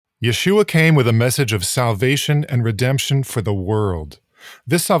Yeshua came with a message of salvation and redemption for the world.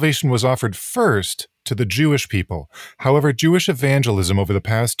 This salvation was offered first to the Jewish people. However, Jewish evangelism over the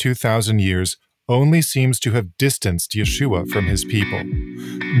past 2,000 years only seems to have distanced Yeshua from his people.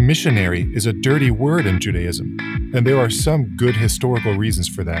 Missionary is a dirty word in Judaism, and there are some good historical reasons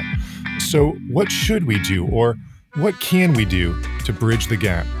for that. So, what should we do, or what can we do to bridge the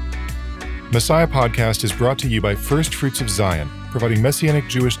gap? Messiah Podcast is brought to you by First Fruits of Zion, providing Messianic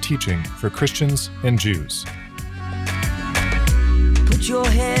Jewish teaching for Christians and Jews. Put your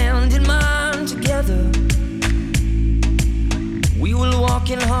hand in mine together. We will walk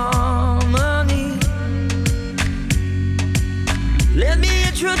in harmony. Let me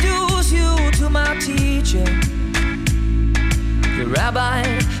introduce you to my teacher, the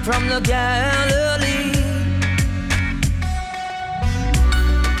rabbi from the Galilee.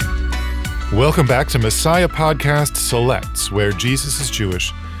 Welcome back to Messiah Podcast Selects, where Jesus is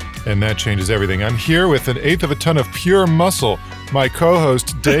Jewish, and that changes everything. I'm here with an eighth of a ton of pure muscle, my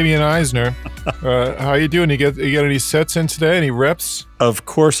co-host, Damian Eisner. How you doing? You get any sets in today? Any reps? Of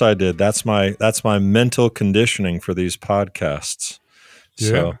course I did. That's my mental conditioning for these podcasts.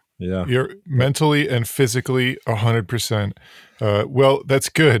 So, yeah. You're mentally and physically 100%. Well, that's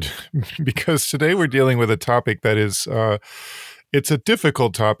good, because today we're dealing with a topic that is... it's a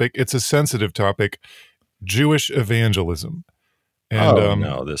difficult topic. It's a sensitive topic, Jewish evangelism. And,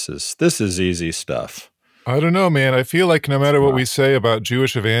 no, this is easy stuff. I don't know, man. I feel like no matter what we say about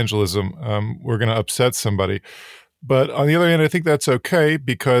Jewish evangelism, we're going to upset somebody. But on the other hand, I think that's okay,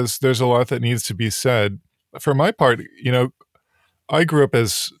 because there's a lot that needs to be said. For my part, I grew up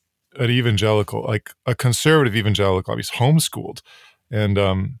as an evangelical, like a conservative evangelical. I was homeschooled.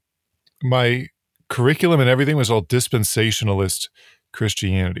 And my curriculum and everything was all dispensationalist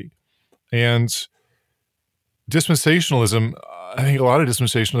Christianity. And dispensationalism, I think a lot of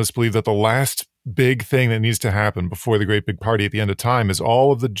dispensationalists believe that the last big thing that needs to happen before the great big party at the end of time is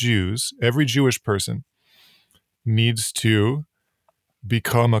all of the Jews, every Jewish person, needs to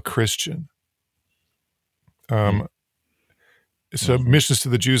become a Christian. So missions to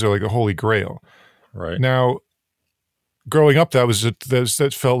the Jews are like the Holy Grail. Right. Now, growing up,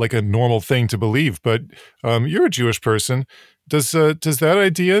 that felt like a normal thing to believe. But you're a Jewish person. Does that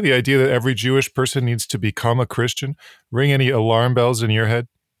idea, the idea that every Jewish person needs to become a Christian, ring any alarm bells in your head?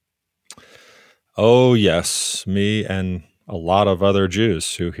 Oh, yes. Me and a lot of other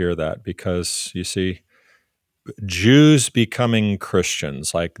Jews who hear that, because you see, Jews becoming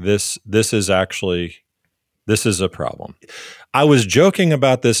Christians, like this is a problem. I was joking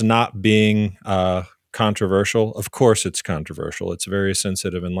about this not being controversial. Of course it's controversial. It's very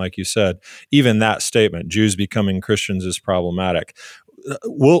sensitive. And like you said, even that statement, Jews becoming Christians, is problematic.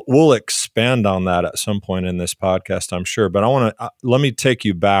 We'll expand on that at some point in this podcast, I'm sure. But I want to let me take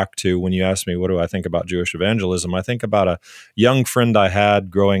you back to when you asked me, what do I think about Jewish evangelism? I think about a young friend I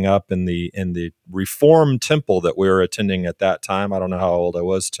had growing up in the Reformed temple that we were attending at that time. I don't know how old I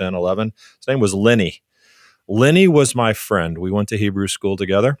was, 10, 11. His name was Lenny. Lenny was my friend. We went to Hebrew school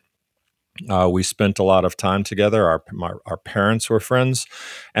together. We spent a lot of time together. Our parents were friends.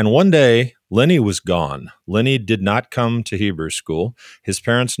 And one day, Lenny was gone. Lenny did not come to Hebrew school. His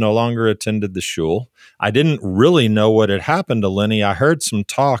parents no longer attended the shul. I didn't really know what had happened to Lenny. I heard some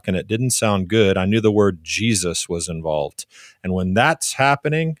talk, and it didn't sound good. I knew the word Jesus was involved. And when that's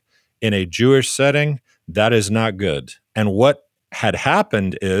happening in a Jewish setting, that is not good. And what had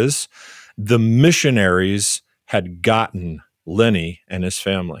happened is the missionaries had gotten Lenny and his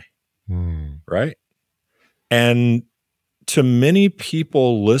family. Right? And to many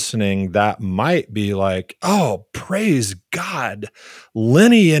people listening, that might be like, oh, praise God,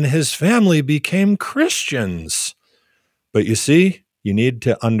 Lenny and his family became Christians. But you see, you need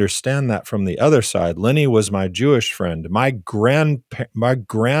to understand that from the other side. Lenny was my Jewish friend. My grandfather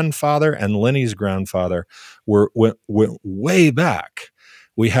and Lenny's grandfather went way back.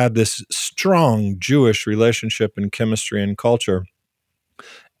 We had this strong Jewish relationship in chemistry and culture.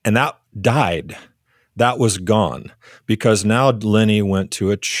 And that died. That was gone, because now Lenny went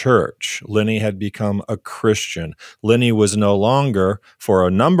to a church. Lenny had become a Christian. Lenny was no longer, for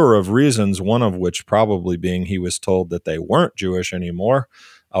a number of reasons, one of which probably being he was told that they weren't Jewish anymore,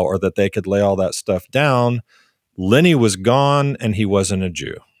 or that they could lay all that stuff down. Lenny was gone, and he wasn't a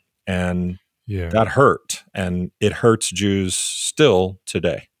Jew. And that hurt. And it hurts Jews still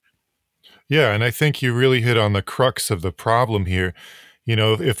today. Yeah, and I think you really hit on the crux of the problem here.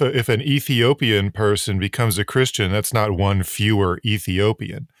 If an Ethiopian person becomes a Christian, that's not one fewer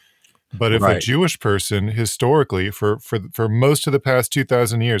Ethiopian. But if a Jewish person, historically, for most of the past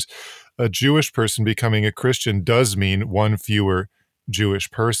 2,000 years, a Jewish person becoming a Christian does mean one fewer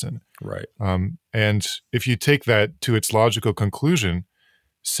Jewish person. Right. And if you take that to its logical conclusion,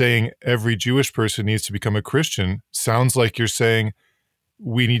 saying every Jewish person needs to become a Christian sounds like you're saying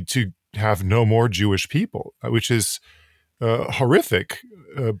we need to have no more Jewish people, which is horrific.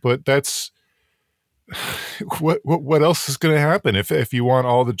 But that's what else is going to happen if you want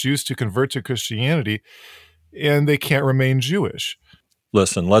all the Jews to convert to Christianity and they can't remain Jewish?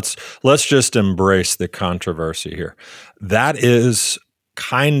 Listen, let's just embrace the controversy here. That is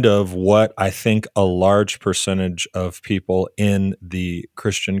kind of what I think a large percentage of people in the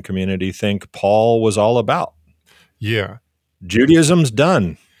Christian community think Paul was all about. Yeah. Judaism's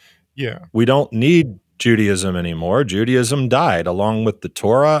done. Yeah. We don't need Judaism anymore. Judaism died along with the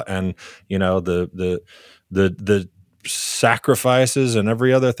Torah and, the sacrifices and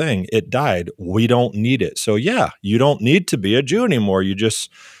every other thing. It died. We don't need it. So yeah, you don't need to be a Jew anymore. You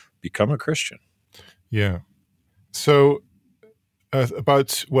just become a Christian. Yeah. So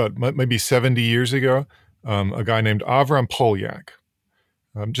about maybe 70 years ago, a guy named Avram Polyak,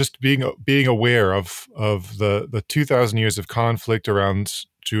 just being aware of the 2,000 years of conflict around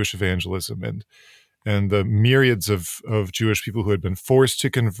Jewish evangelism and the myriads of Jewish people who had been forced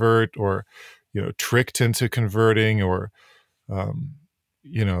to convert or tricked into converting or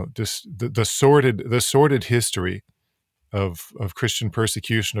just the sordid history of Christian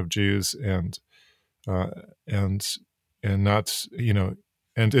persecution of Jews and not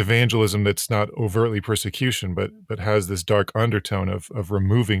and evangelism that's not overtly persecution but has this dark undertone of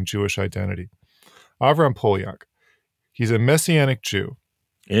removing Jewish identity. Avram Polyak, he's a Messianic Jew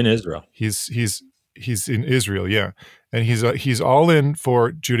in Israel. He's in Israel, yeah, and he's all in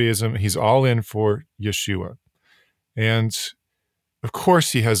for Judaism. He's all in for Yeshua, and of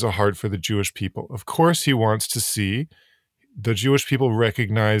course he has a heart for the Jewish people. Of course he wants to see the Jewish people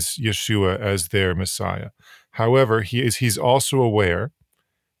recognize Yeshua as their Messiah. However, he's also aware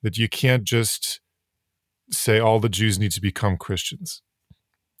that you can't just say all the Jews need to become Christians,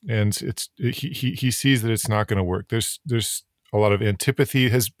 and he sees that it's not going to work. There's a lot of antipathy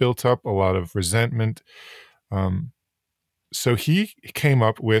has built up, a lot of resentment. So he came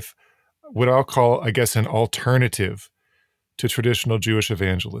up with what I'll call, I guess, an alternative to traditional Jewish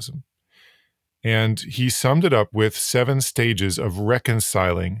evangelism. And he summed it up with 7 stages of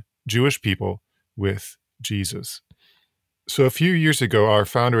reconciling Jewish people with Jesus. So a few years ago, our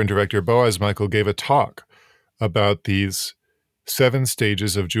founder and director, Boaz Michael, gave a talk about these 7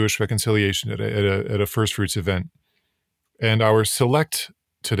 stages of Jewish reconciliation at a First Fruits event. And our select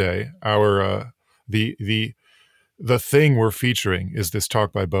today, the thing we're featuring is this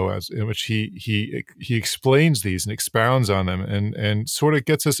talk by Boaz, in which he explains these and expounds on them and sort of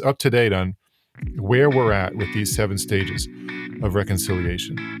gets us up to date on where we're at with these 7 stages of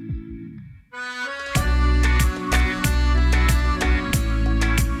reconciliation.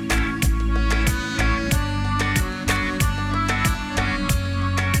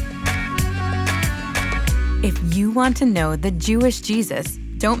 If you want to know the Jewish Jesus,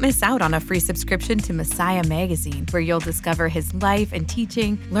 don't miss out on a free subscription to Messiah Magazine, where you'll discover his life and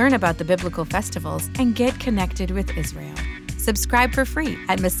teaching, learn about the biblical festivals, and get connected with Israel. Subscribe for free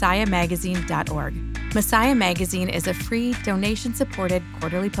at messiahmagazine.org. Messiah Magazine is a free, donation-supported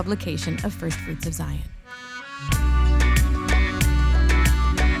quarterly publication of First Fruits of Zion.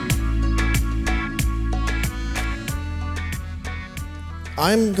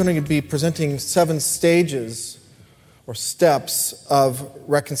 I'm going to be presenting 7 stages or steps of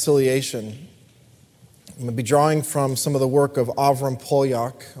reconciliation. I'm going to be drawing from some of the work of Avram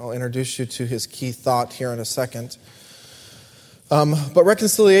Polyak. I'll introduce you to his key thought here in a second. But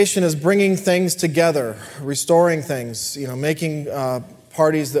reconciliation is bringing things together, restoring things, making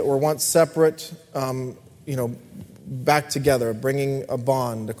parties that were once separate, back together, bringing a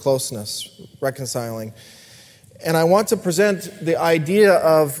bond, a closeness, reconciling. And I want to present the idea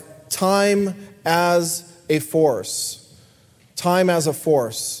of time as a force. Time as a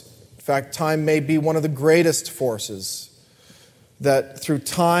force. In fact, time may be one of the greatest forces. That through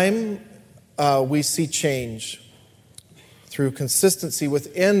time, we see change. Through consistency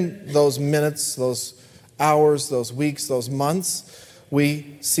within those minutes, those hours, those weeks, those months,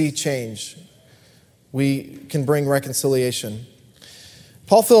 we see change. We can bring reconciliation.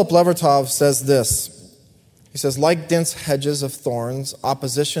 Paul Philip Levertov says this. He says, like dense hedges of thorns,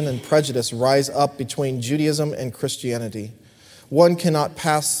 opposition and prejudice rise up between Judaism and Christianity. One cannot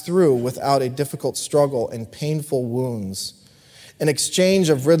pass through without a difficult struggle and painful wounds. An exchange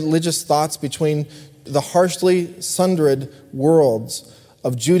of religious thoughts between the harshly sundered worlds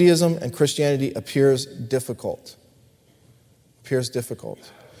of Judaism and Christianity appears difficult.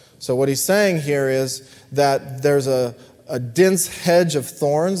 So what he's saying here is that there's a a dense hedge of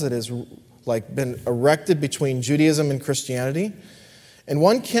thorns that has like been erected between Judaism and Christianity. And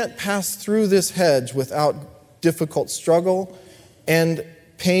one can't pass through this hedge without difficult struggle and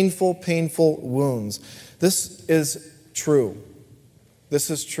painful wounds. This is true. This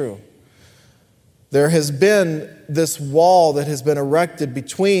is true. There has been this wall that has been erected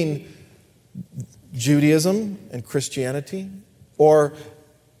between Judaism and Christianity, or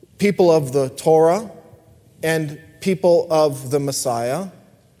people of the Torah and people of the Messiah,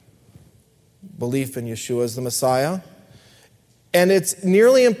 belief in Yeshua as the Messiah. And it's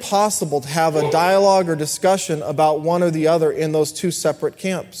nearly impossible to have a dialogue or discussion about one or the other in those two separate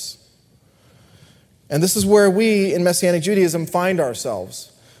camps. And this is where we in Messianic Judaism find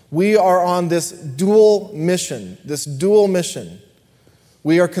ourselves. We are on this dual mission.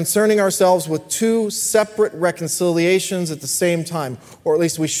 We are concerning ourselves with two separate reconciliations at the same time, or at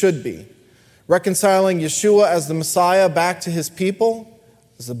least we should be. Reconciling Yeshua as the Messiah back to his people,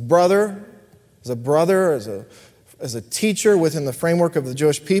 as a brother, as a teacher within the framework of the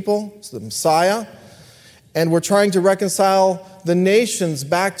Jewish people, as the Messiah. And we're trying to reconcile the nations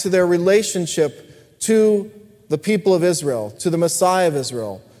back to their relationship to the people of Israel, to the Messiah of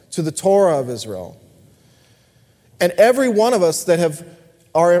Israel, to the Torah of Israel. And every one of us that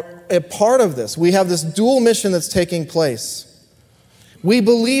are a part of this, we have this dual mission that's taking place. We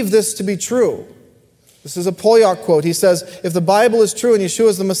believe this to be true. This is a Polyak quote. He says, if the Bible is true and Yeshua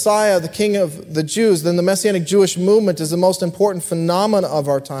is the Messiah, the King of the Jews, then the Messianic Jewish movement is the most important phenomenon of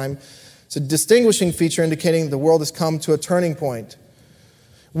our time. It's a distinguishing feature indicating the world has come to a turning point.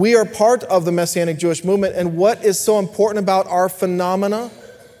 We are part of the Messianic Jewish movement, and what is so important about our phenomena?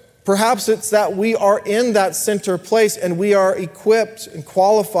 Perhaps it's that we are in that center place and we are equipped and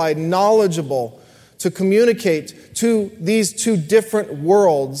qualified, knowledgeable to communicate to these two different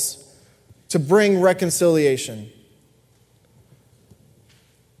worlds to bring reconciliation.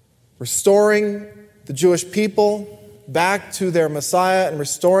 Restoring the Jewish people back to their Messiah and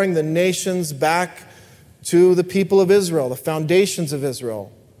restoring the nations back to the people of Israel, the foundations of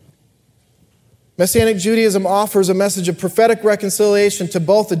Israel. Messianic Judaism offers a message of prophetic reconciliation to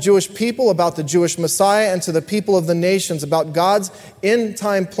both the Jewish people about the Jewish Messiah and to the people of the nations about God's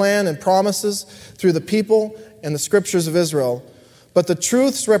end-time plan and promises through the people and the scriptures of Israel. But the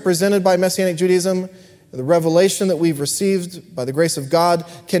truths represented by Messianic Judaism, the revelation that we've received by the grace of God,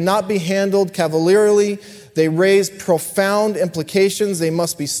 cannot be handled cavalierly. They raise profound implications. They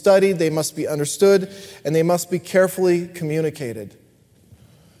must be studied, they must be understood, and they must be carefully communicated.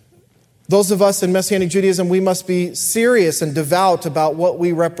 Those of us in Messianic Judaism, we must be serious and devout about what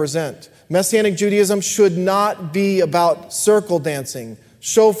we represent. Messianic Judaism should not be about circle dancing,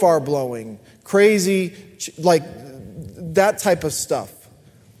 shofar blowing, crazy, like that type of stuff.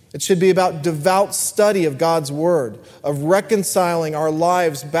 It should be about devout study of God's Word, of reconciling our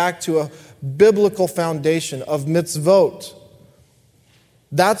lives back to a biblical foundation of mitzvot.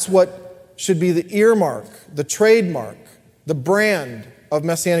 That's what should be the earmark, the trademark, the brand of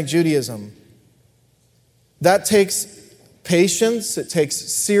Messianic Judaism. That takes patience, it takes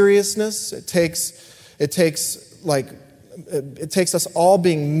seriousness, it takes us all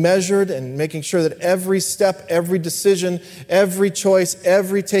being measured and making sure that every step, every decision, every choice,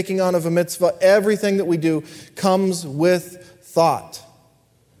 every taking on of a mitzvah, everything that we do comes with thought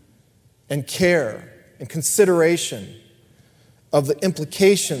and care and consideration of the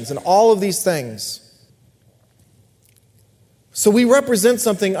implications and all of these things. So we represent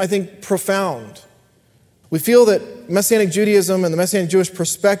something, I think, profound. We feel that Messianic Judaism and the Messianic Jewish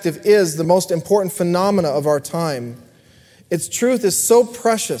perspective is the most important phenomena of our time. Its truth is so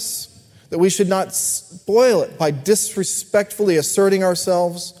precious that we should not spoil it by disrespectfully asserting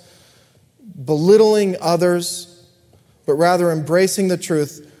ourselves, belittling others, but rather embracing the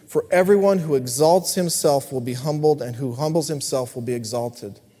truth. For everyone who exalts himself will be humbled, and who humbles himself will be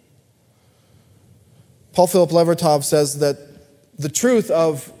exalted. Paul Philip Levertov says that the truth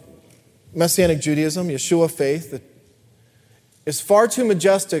of Messianic Judaism, Yeshua faith, is far too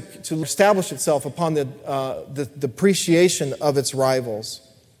majestic to establish itself upon the depreciation of its rivals.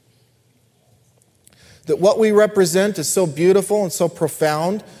 That what we represent is so beautiful and so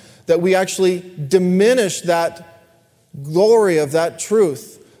profound that we actually diminish that glory of that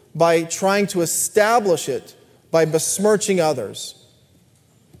truth by trying to establish it by besmirching others.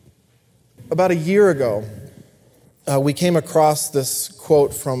 About a year ago, we came across this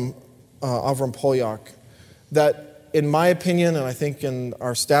quote from Avram Polyak that, in my opinion, and I think in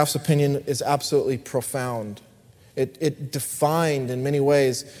our staff's opinion, is absolutely profound. It defined in many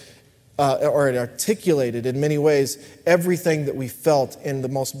ways, or it articulated in many ways, everything that we felt in the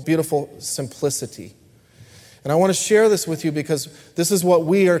most beautiful simplicity. And I want to share this with you because this is what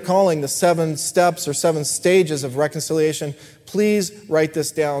we are calling the 7 steps or 7 stages of reconciliation. Please write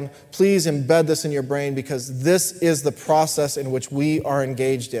this down. Please embed this in your brain because this is the process in which we are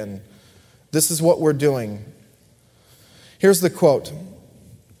engaged in. This is what we're doing. Here's the quote.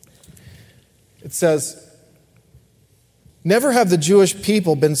 It says, "Never have the Jewish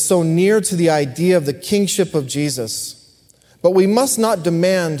people been so near to the idea of the kingship of Jesus. But we must not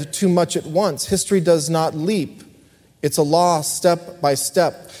demand too much at once. History does not leap. It's a law step by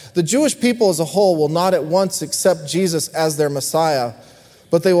step. The Jewish people as a whole will not at once accept Jesus as their Messiah,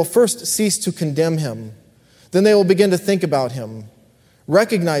 but they will first cease to condemn him. Then they will begin to think about him,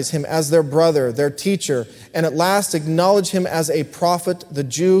 recognize him as their brother, their teacher, and at last acknowledge him as a prophet, the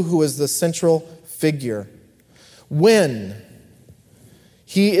Jew who is the central figure. When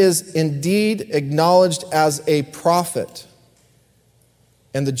he is indeed acknowledged as a prophet,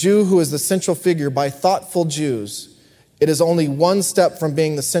 and the Jew who is the central figure by thoughtful Jews, it is only one step from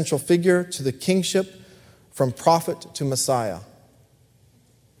being the central figure to the kingship, from prophet to Messiah."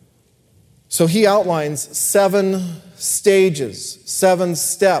 So he outlines 7 stages, 7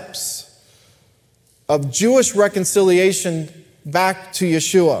 steps of Jewish reconciliation back to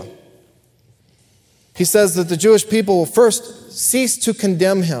Yeshua. He says that the Jewish people will first cease to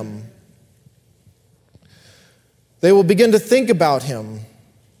condemn him. They will begin to think about him.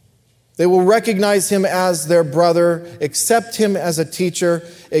 They will recognize him as their brother, accept him as a teacher,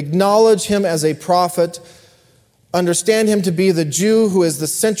 acknowledge him as a prophet, understand him to be the Jew who is the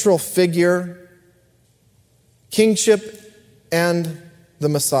central figure, kingship, and the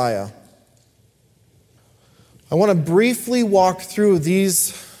Messiah. I want to briefly walk through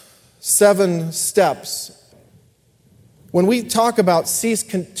these 7 steps. When we talk about cease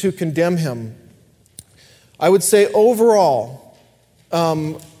to condemn him, I would say overall,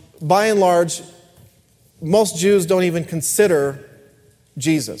 by and large, most Jews don't even consider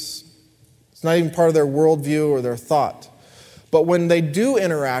Jesus. It's not even part of their worldview or their thought. But when they do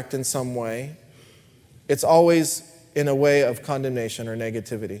interact in some way, it's always in a way of condemnation or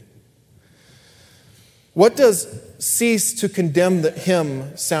negativity. What does cease to condemn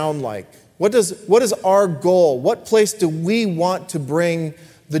him sound like? What is our goal? What place do we want to bring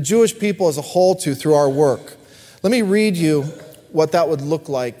the Jewish people as a whole to through our work? Let me read you what that would look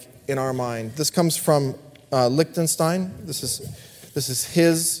like in our mind. This comes from Lichtenstein. This is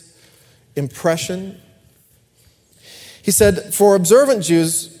his impression. He said, "For observant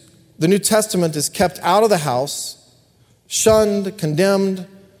Jews, the New Testament is kept out of the house, shunned, condemned,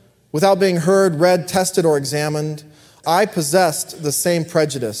 without being heard, read, tested, or examined. I possessed the same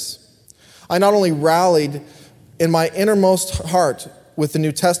prejudice. I not only rallied in my innermost heart with the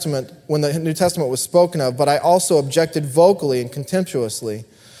New Testament when the New Testament was spoken of, but I also objected vocally and contemptuously.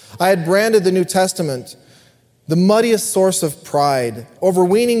 I had branded the New Testament the muddiest source of pride,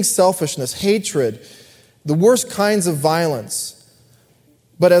 overweening selfishness, hatred, the worst kinds of violence.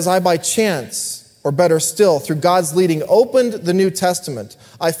 But as I by chance, or better still, through God's leading, opened the New Testament,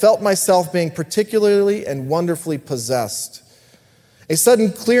 I felt myself being particularly and wonderfully possessed. A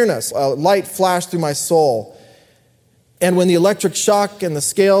sudden clearness, a light flashed through my soul. And when the electric shock and the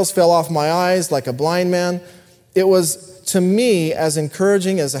scales fell off my eyes like a blind man, it was to me as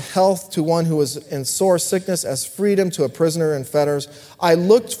encouraging as a health to one who was in sore sickness, as freedom to a prisoner in fetters. I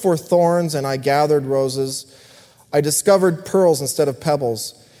looked for thorns and I gathered roses. I discovered pearls instead of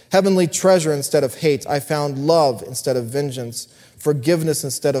pebbles, heavenly treasure instead of hate. I found love instead of vengeance, forgiveness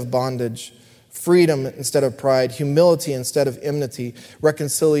instead of bondage, freedom instead of pride, humility instead of enmity,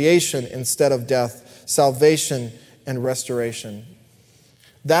 reconciliation instead of death, salvation and restoration."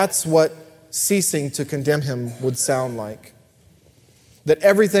 That's what ceasing to condemn him would sound like. That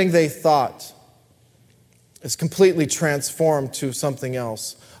everything they thought is completely transformed to something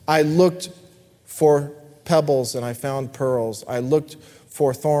else. I looked for pebbles and I found pearls. I looked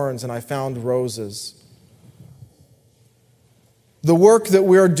for thorns and I found roses. The work that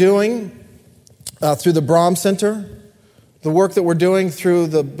we're doing through the Brahm Center, the work that we're doing through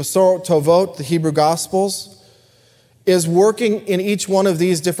the Besorot Tovot, the Hebrew Gospels, is working in each one of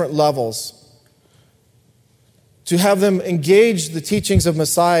these different levels to have them engage the teachings of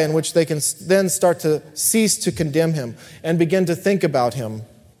Messiah in which they can then start to cease to condemn him and begin to think about him.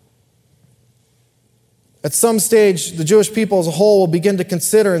 At some stage, the Jewish people as a whole will begin to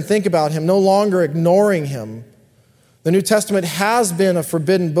consider and think about him, no longer ignoring him. The New Testament has been a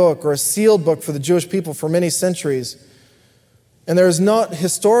forbidden book or a sealed book for the Jewish people for many centuries. And there has not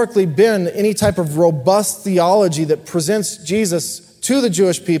historically been any type of robust theology that presents Jesus to the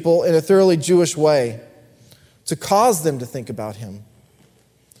Jewish people in a thoroughly Jewish way to cause them to think about him.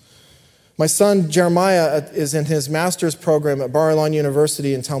 My son Jeremiah is in his master's program at Bar-Ilan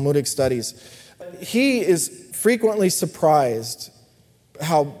University in Talmudic Studies. He is frequently surprised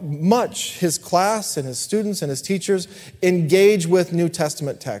how much his class and his students and his teachers engage with New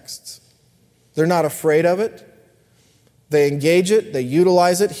Testament texts. They're not afraid of it. They engage it, they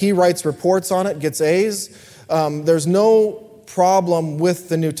utilize it. He writes reports on it, gets A's. There's no problem with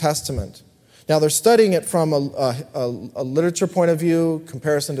the New Testament. Now, they're studying it from a literature point of view,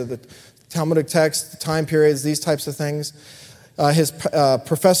 comparison to the Talmudic text, the time periods, these types of things. His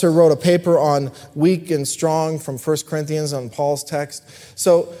professor wrote a paper on weak and strong from 1 Corinthians on Paul's text.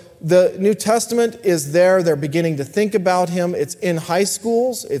 So the New Testament is there. They're beginning to think about him. It's in high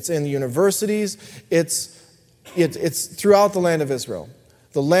schools. It's in universities. It's throughout the land of Israel.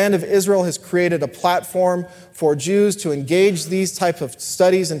 The land of Israel has created a platform for Jews to engage these types of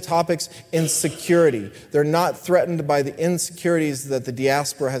studies and topics in security. They're not threatened by the insecurities that the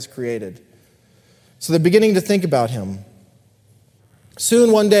diaspora has created. So they're beginning to think about him.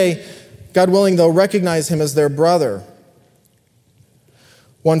 Soon, one day, God willing, they'll recognize him as their brother.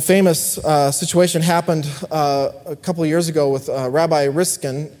 One famous situation happened a couple of years ago with Rabbi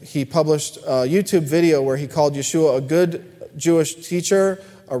Riskin. He published a YouTube video where he called Yeshua a good Jewish teacher,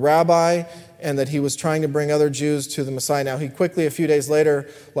 a rabbi, and that he was trying to bring other Jews to the Messiah. Now, he quickly, a few days later,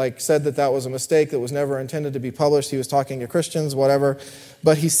 said that was a mistake that was never intended to be published. He was talking to Christians, whatever,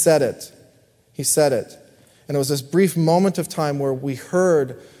 but he said it. He said it. And it was this brief moment of time where we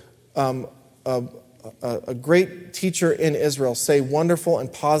heard a great teacher in Israel say wonderful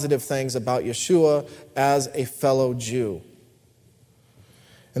and positive things about Yeshua as a fellow Jew.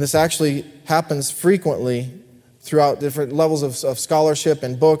 And this actually happens frequently throughout different levels of scholarship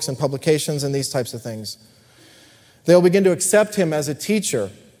and books and publications and these types of things. They'll begin to accept him as a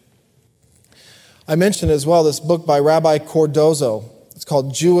teacher. I mentioned as well this book by Rabbi Cardozo. It's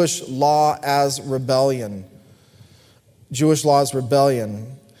called Jewish Law as Rebellion. Jewish Law as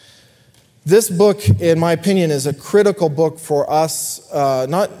Rebellion. This book, in my opinion, is a critical book for us,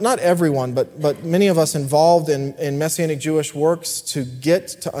 not everyone, but many of us involved in Messianic Jewish works to get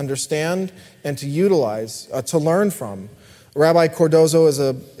to understand and to utilize, to learn from. Rabbi Cardozo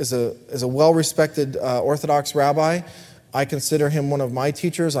is a well-respected Orthodox rabbi. I consider him one of my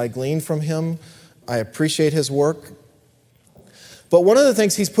teachers. I glean from him. I appreciate his work. But one of the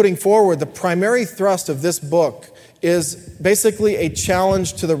things he's putting forward, the primary thrust of this book, is basically a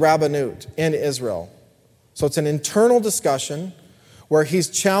challenge to the rabbinute in Israel. So it's an internal discussion where he's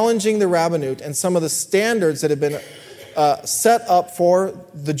challenging the rabbinute and some of the standards that have been set up for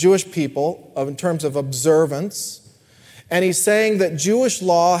the Jewish people in terms of observance. And he's saying that Jewish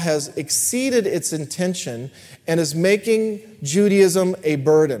law has exceeded its intention and is making Judaism a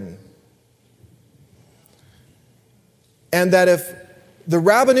burden. And that if the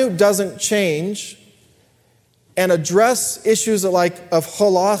rabbinute doesn't change and address issues of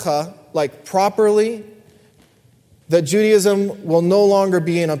halacha, properly, that Judaism will no longer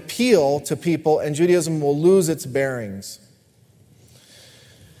be an appeal to people and Judaism will lose its bearings.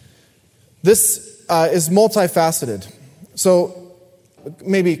 This is multifaceted. So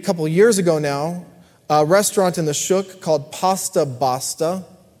maybe a couple of years ago now, a restaurant in the Shuk called Pasta Basta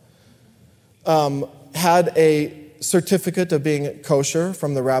had a certificate of being kosher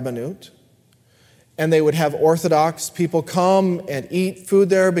from the rabbinute. And they would have Orthodox people come and eat food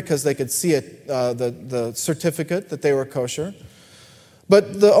there because they could see the certificate that they were kosher.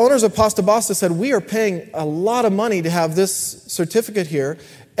 But the owners of Pasta Basta said, we are paying a lot of money to have this certificate here.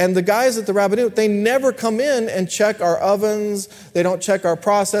 And the guys at the rabbinute, they never come in and check our ovens. They don't check our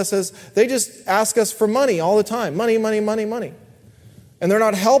processes. They just ask us for money all the time. Money, money, money, money. And they're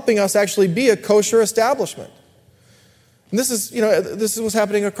not helping us actually be a kosher establishment. And this is what's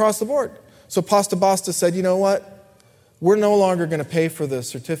happening across the board. So Pasta Basta said, you know what? We're no longer going to pay for the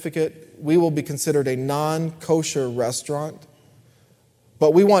certificate. We will be considered a non-kosher restaurant.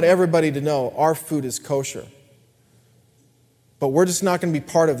 But we want everybody to know our food is kosher. But we're just not going to be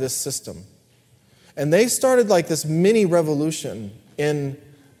part of this system. And they started this mini revolution in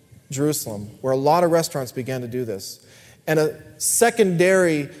Jerusalem, where a lot of restaurants began to do this. And a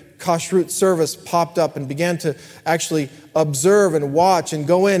secondary kashrut service popped up and began to actually observe and watch and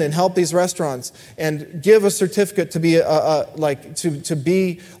go in and help these restaurants and give a certificate to be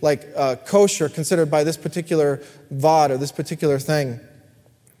kosher, considered by this particular vad or this particular thing.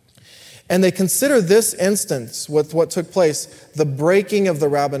 And they consider this instance with what took place the breaking of the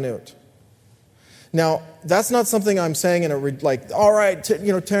rabbinute. Now, that's not something I'm saying all right,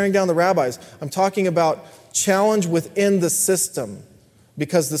 tearing down the rabbis. I'm talking about challenge within the system.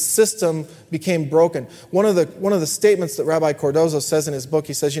 because the system became broken. One of the statements that Rabbi Cardozo says in his book,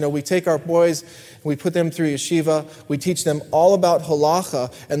 he says, we take our boys and we put them through yeshiva, we teach them all about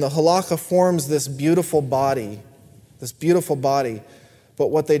halacha, and the halacha forms this beautiful body. But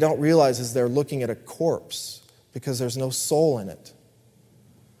what they don't realize is they're looking at a corpse because there's no soul in it.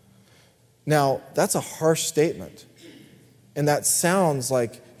 Now, that's a harsh statement. And that sounds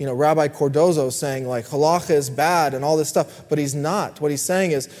like, Rabbi Cardozo saying like halacha is bad and all this stuff, but he's not. What he's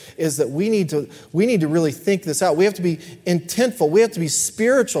saying is that we need to really think this out. We have to be intentful. We have to be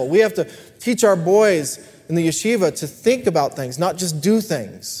spiritual. We have to teach our boys in the yeshiva to think about things, not just do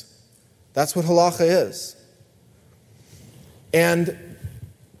things. That's what halacha is. And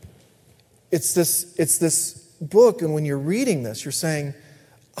it's this book, and when you're reading this, you're saying,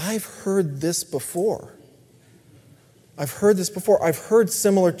 I've heard this before. I've heard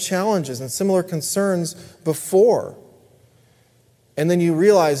similar challenges and similar concerns before. And then you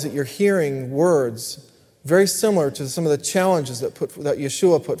realize that you're hearing words very similar to some of the challenges that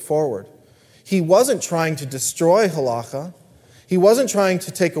Yeshua put forward. He wasn't trying to destroy halacha. He wasn't trying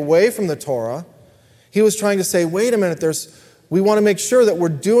to take away from the Torah. He was trying to say, wait a minute, we want to make sure that we're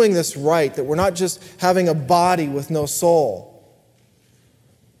doing this right, that we're not just having a body with no soul.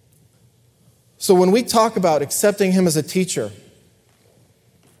 So when we talk about accepting him as a teacher,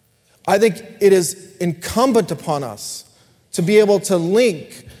 I think it is incumbent upon us to be able to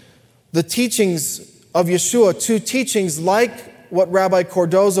link the teachings of Yeshua to teachings like what Rabbi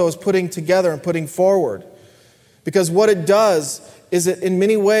Cardozo is putting together and putting forward. Because what it does is it in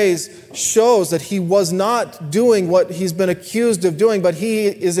many ways shows that he was not doing what he's been accused of doing, but he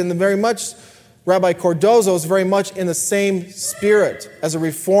is Rabbi Cardozo is very much in the same spirit as a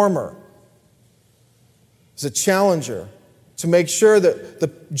reformer, as a challenger, to make sure that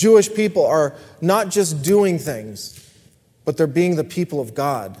the Jewish people are not just doing things, but they're being the people of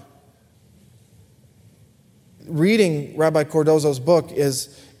God. Reading Rabbi Cardozo's book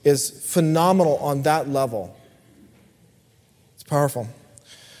is phenomenal on that level. It's powerful.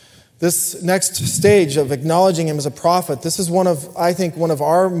 This next stage of acknowledging him as a prophet, this is one of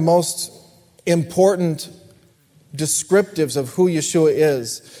our most important descriptives of who Yeshua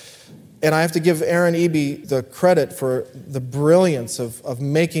is. And I have to give Aaron Eby the credit for the brilliance of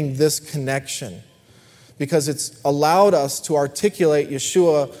making this connection, because it's allowed us to articulate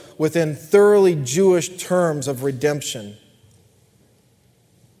Yeshua within thoroughly Jewish terms of redemption,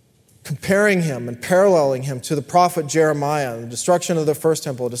 comparing him and paralleling him to the prophet Jeremiah, the destruction of the first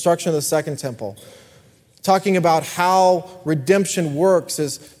temple, the destruction of the second temple, talking about how redemption works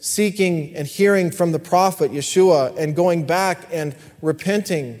is seeking and hearing from the prophet Yeshua and going back and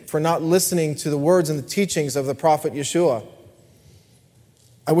repenting for not listening to the words and the teachings of the prophet Yeshua.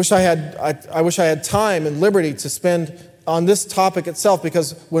 I wish I had time and liberty to spend on this topic itself,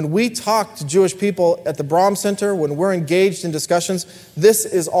 because when we talk to Jewish people at the Brahm Center, when we're engaged in discussions, this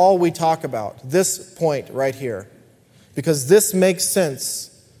is all we talk about, this point right here, because this makes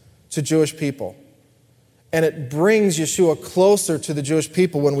sense to Jewish people. And it brings Yeshua closer to the Jewish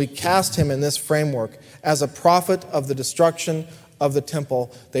people when we cast him in this framework as a prophet of the destruction of the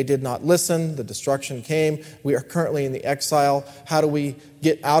temple. They did not listen. The destruction came. We are currently in the exile. How do we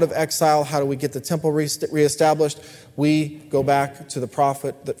get out of exile? How do we get the temple reestablished? We go back to the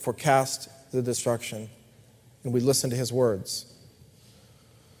prophet that forecast the destruction, and we listen to his words.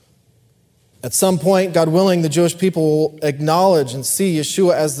 At some point, God willing, the Jewish people will acknowledge and see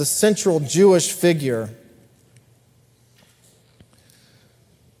Yeshua as the central Jewish figure.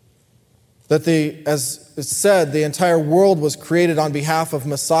 That as it's said, the entire world was created on behalf of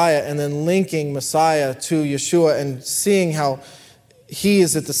Messiah, and then linking Messiah to Yeshua and seeing how he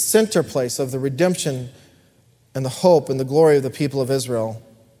is at the center place of the redemption and the hope and the glory of the people of Israel.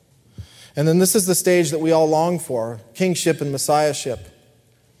 And then this is the stage that we all long for, kingship and messiahship.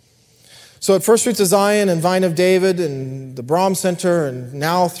 So at First Fruits of Zion and Vine of David and the Brahm Center, and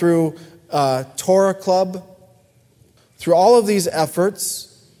now through Torah Club, through all of these efforts,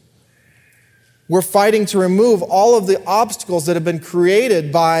 we're fighting to remove all of the obstacles that have been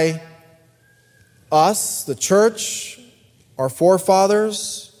created by us, the church, our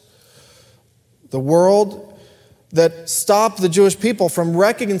forefathers, the world, that stop the Jewish people from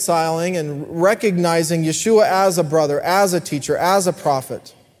reconciling and recognizing Yeshua as a brother, as a teacher, as a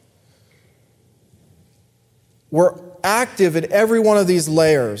prophet. We're active in every one of these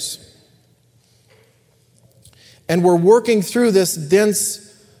layers. And we're working through this dense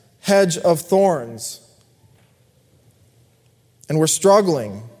hedge of thorns. And we're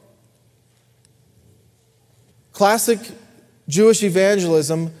struggling. Classic Jewish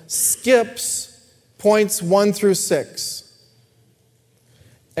evangelism skips points 1 through 6.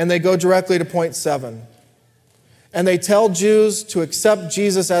 and they go directly to point 7. And they tell Jews to accept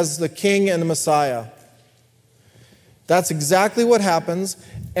Jesus as the King and the Messiah. That's exactly what happens.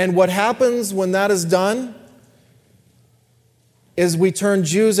 And what happens when that is done is we turn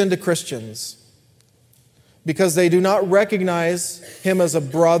Jews into Christians because they do not recognize him as a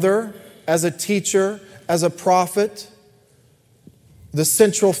brother, as a teacher, as a prophet, the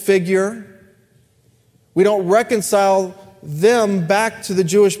central figure. We don't reconcile them back to the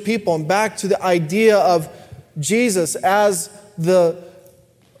Jewish people and back to the idea of Jesus as the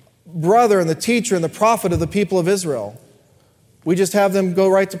brother and the teacher and the prophet of the people of Israel. We just have them go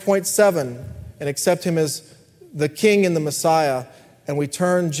right to point 7 and accept him as the King and the Messiah, and we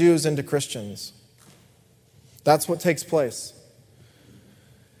turn Jews into Christians. That's what takes place.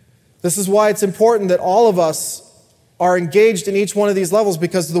 This is why it's important that all of us are engaged in each one of these levels,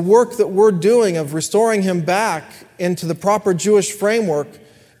 because the work that we're doing of restoring him back into the proper Jewish framework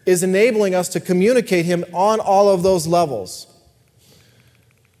is enabling us to communicate him on all of those levels.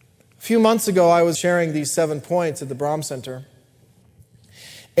 A few months ago, I was sharing these 7 points at the Brahm Center,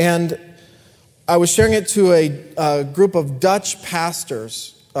 and I was sharing it to a group of Dutch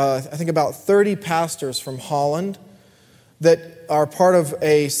pastors, I think about 30 pastors from Holland, that are part of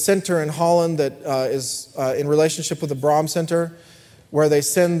a center in Holland that is in relationship with the Brahm Center, where they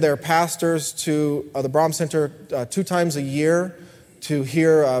send their pastors to the Brahm Center 2 times a year to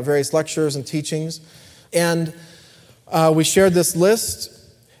hear various lectures and teachings. And we shared this list,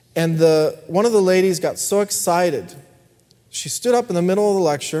 and one of the ladies got so excited. She stood up in the middle of the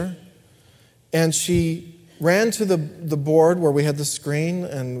lecture, and she ran to the board where we had the screen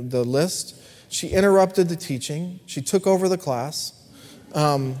and the list. She interrupted the teaching. She took over the class.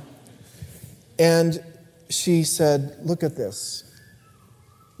 And she said, "Look at this.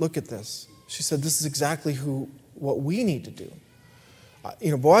 Look at this." She said, "This is exactly what we need to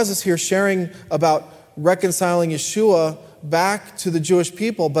do." Boaz is here sharing about reconciling Yeshua back to the Jewish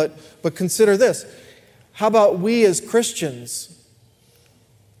people, but consider this. How about we as Christians,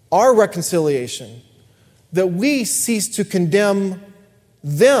 our reconciliation, that we cease to condemn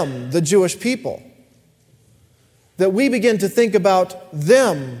them, the Jewish people, that we begin to think about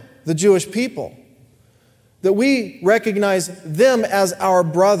them, the Jewish people, that we recognize them as our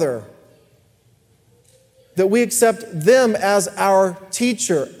brother, that we accept them as our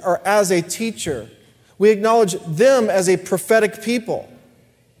teacher or as a teacher. We acknowledge them as a prophetic people,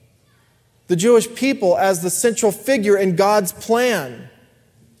 the Jewish people as the central figure in God's plan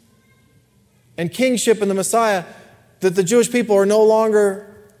and kingship in the Messiah, that the Jewish people are no longer,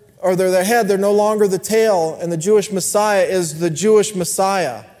 or they're the head, they're no longer the tail, and the Jewish Messiah is the Jewish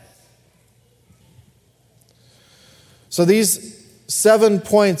Messiah. So these 7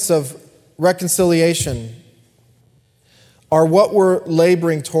 points of reconciliation are what we're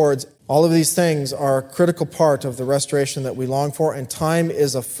laboring towards. All of these things are a critical part of the restoration that we long for, and time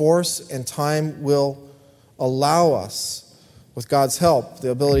is a force, and time will allow us, with God's help, the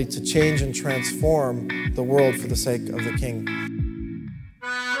ability to change and transform the world for the sake of the King.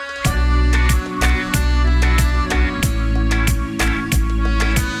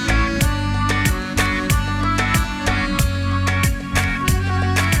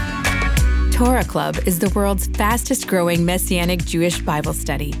 Torah Club is the world's fastest growing Messianic Jewish Bible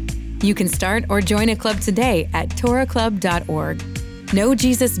study. You can start or join a club today at torahclub.org. Know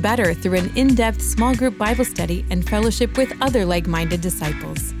Jesus better through an in-depth small group Bible study and fellowship with other like-minded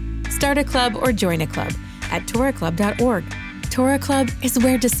disciples. Start a club or join a club at torahclub.org. Torah Club is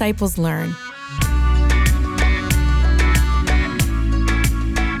where disciples learn.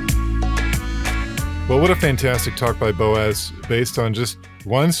 Well, what a fantastic talk by Boaz, based on just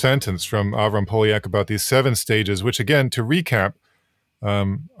one sentence from Avram Poliak about these 7 stages, which, again, to recap,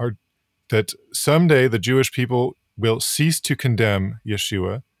 are that someday the Jewish people will cease to condemn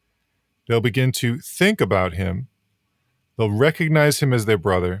Yeshua. They'll begin to think about him. They'll recognize him as their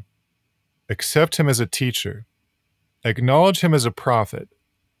brother, accept him as a teacher, acknowledge him as a prophet,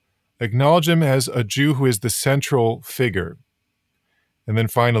 acknowledge him as a Jew who is the central figure, and then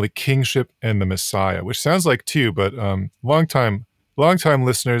finally kingship and the Messiah, which sounds like 2, but long-time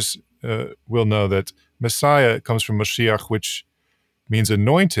listeners will know that Messiah comes from Mashiach, which means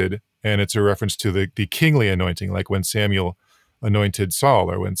anointed, and it's a reference to the kingly anointing, like when Samuel anointed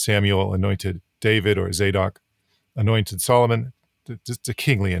Saul, or when Samuel anointed David, or Zadok anointed Solomon, just a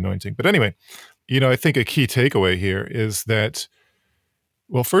kingly anointing. But anyway, I think a key takeaway here is that,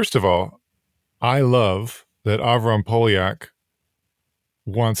 well, first of all, I love that Avram Poliak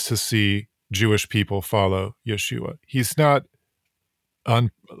wants to see Jewish people follow Yeshua. He's not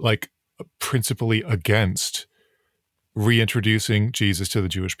principally against reintroducing Jesus to the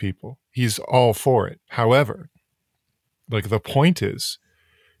Jewish people. He's all for it. However, like the point is,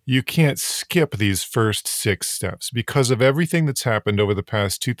 you can't skip these first 6 steps because of everything that's happened over the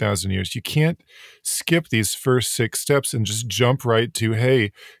past 2,000 years. You can't skip these first 6 steps and just jump right to,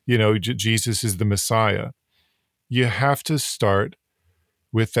 hey, Jesus is the Messiah. You have to start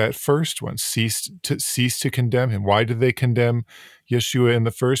with that first one, cease to condemn him. Why did they condemn Yeshua in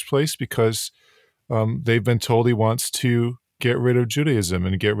the first place? Because they've been told he wants to get rid of Judaism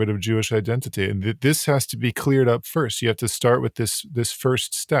and get rid of Jewish identity. And this has to be cleared up first. You have to start with this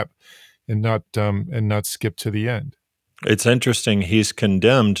first step and not skip to the end. It's interesting. He's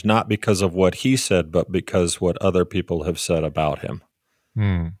condemned not because of what he said, but because what other people have said about him.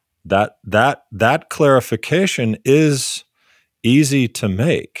 That clarification is easy to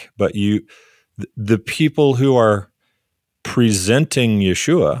make, but the people who are presenting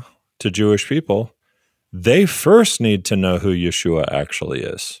Yeshua to Jewish people, they first need to know who Yeshua actually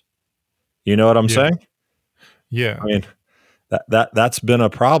is. You know what I'm saying? Yeah. I mean, that's been a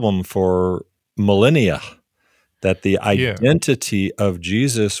problem for millennia, that the identity of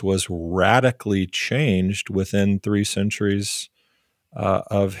Jesus was radically changed within 3 centuries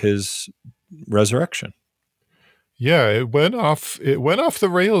of his resurrection. Yeah, it went off the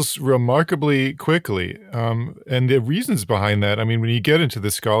rails remarkably quickly. And the reasons behind that, I mean, when you get into the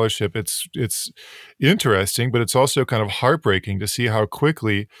scholarship, it's interesting, but it's also kind of heartbreaking to see how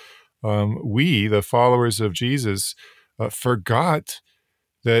quickly we, the followers of Jesus, forgot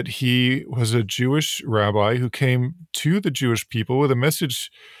that he was a Jewish rabbi who came to the Jewish people with a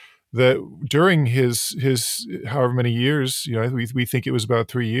message that during his however many years, we think it was about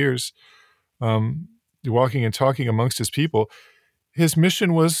 3 years, walking and talking amongst his people, his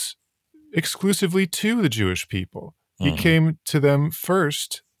mission was exclusively to the Jewish people. He came to them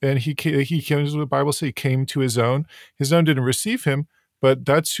first, and he came, as the Bible says, he came to his own. His own didn't receive him, but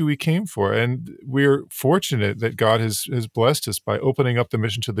that's who he came for. And we're fortunate that God has blessed us by opening up the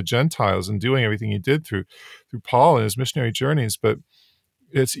mission to the Gentiles and doing everything he did through Paul and his missionary journeys. But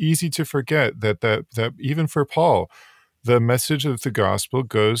it's easy to forget that even for Paul, the message of the gospel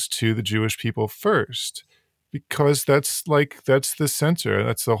goes to the Jewish people first, because that's the center, and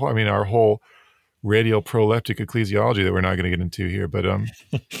that's our whole radial proleptic ecclesiology that we're not going to get into here. But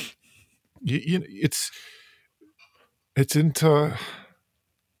it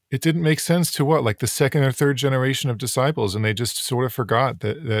didn't make sense to the second or third generation of disciples, and they just sort of forgot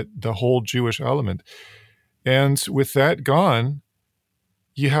that the whole Jewish element. And with that gone,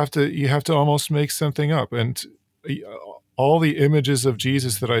 you have to almost make something up. And all the images of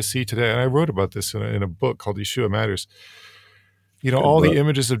Jesus that I see today, and I wrote about this in a book called Yeshua Matters. The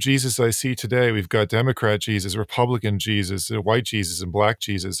images of Jesus I see today, we've got Democrat Jesus, Republican Jesus, white Jesus, and black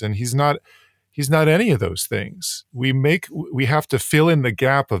Jesus, and he's not any of those things. We have to fill in the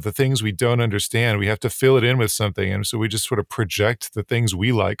gap of the things we don't understand. We have to fill it in with something, and so we just sort of project the things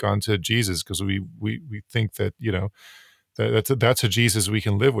we like onto Jesus because we think that that's a Jesus we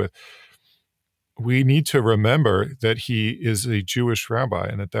can live with. We need to remember that he is a Jewish rabbi,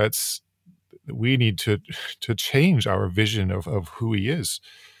 and we need to change our vision of who he is.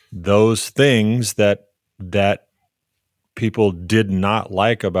 Those things that people did not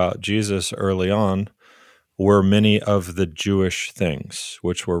like about Jesus early on were many of the Jewish things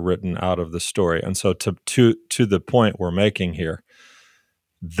which were written out of the story. And so to the point we're making here,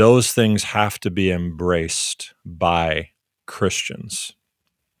 those things have to be embraced by Christians.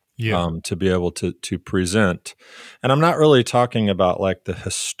 To be able to present. And I'm not really talking about the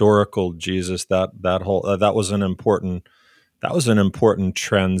historical Jesus, that was an important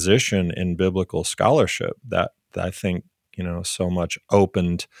transition in biblical scholarship that I think so much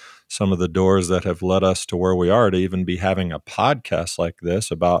opened some of the doors that have led us to where we are, to even be having a podcast like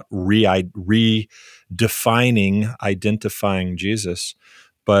this about redefining, identifying Jesus.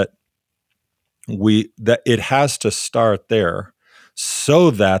 But it has to start there, so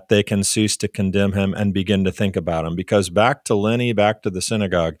that they can cease to condemn him and begin to think about him. Because back to Lenny, back to the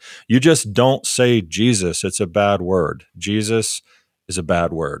synagogue, you just don't say Jesus. It's a bad word. Jesus is a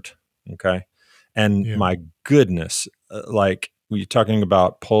bad word, okay? And my goodness, you're talking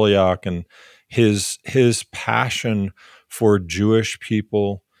about Polyak and his passion for Jewish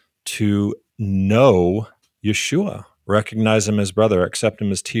people to know Yeshua, recognize him as brother, accept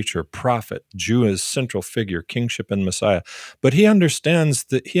him as teacher, prophet, Jew as central figure, kingship and Messiah. But he understands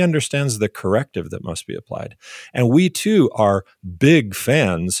the corrective that must be applied. And we too are big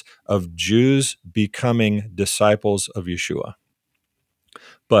fans of Jews becoming disciples of Yeshua.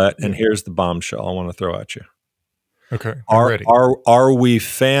 And here's the bombshell I want to throw at you. Okay, I'm ready. Are we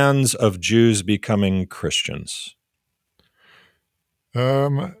fans of Jews becoming Christians?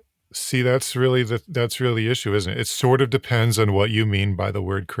 See, that's really the issue, isn't it? It sort of depends on what you mean by the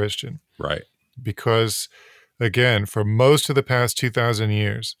word Christian, Right. because again, for most of the past 2,000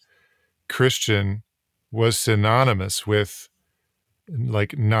 years, Christian was synonymous with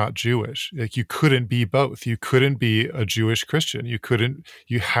like not Jewish. Like you couldn't be both. You couldn't be a Jewish Christian. You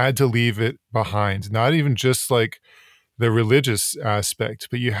had to leave it behind. Not even just like the religious aspect,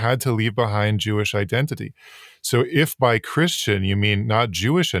 but you had to leave behind Jewish identity. So if by Christian you mean not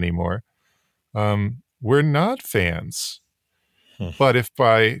Jewish anymore, we're not fans. But if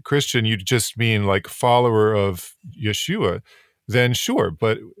by Christian you just mean like follower of Yeshua, then sure.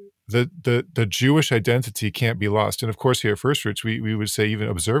 But the Jewish identity can't be lost. And of course, here at First Fruits, we would say even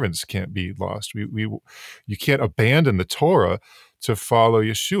observance can't be lost. You can't abandon the Torah to follow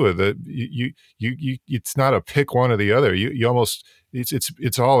Yeshua. That you it's not a pick one or the other. You almost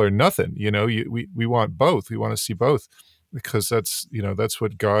it's all or nothing. You know, we want both. We want to see both, because that's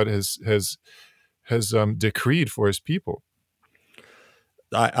what God has decreed for His people.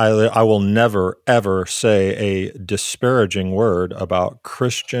 I will never, ever say a disparaging word about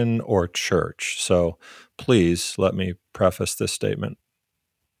Christian or church. So please let me preface this statement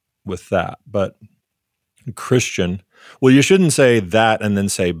with that. But Christian, well, you shouldn't say that and then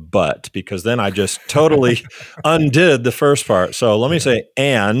say but, because then I just totally undid the first part. So let me say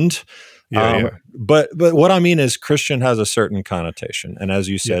and. But what I mean is Christian has a certain connotation, and as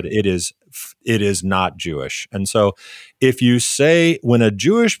you said, it is not Jewish. And so, if you say, when a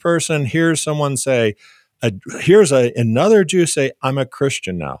Jewish person hears someone say, here's another Jew say, I'm a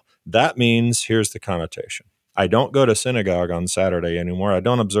Christian now, that means here's the connotation. I don't go to synagogue on Saturday anymore. I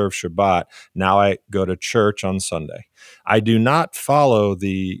don't observe Shabbat. Now I go to church on Sunday. I do not follow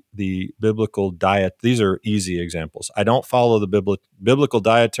the biblical diet. These are easy examples. I don't follow the biblical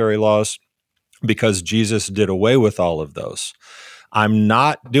dietary laws because Jesus did away with all of those. I'm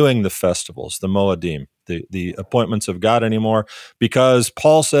not doing the festivals, the Moedim, the appointments of God anymore, because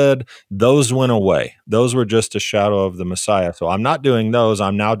Paul said those went away. Those were just a shadow of the Messiah. So I'm not doing those.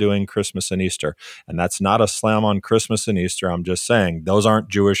 I'm now doing Christmas and Easter. And that's not a slam on Christmas and Easter. I'm just saying those aren't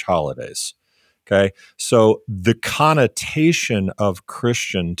Jewish holidays. Okay. So the connotation of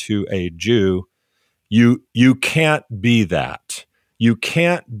Christian to a Jew, you can't be that. You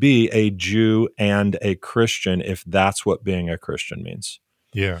can't be a Jew and a Christian if that's what being a Christian means.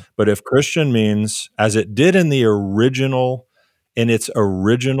 Yeah. But if Christian means, as it did in its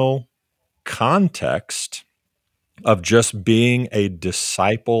original context of just being a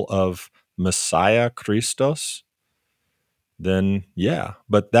disciple of Messiah Christos, then yeah.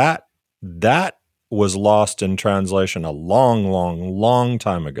 But that was lost in translation a long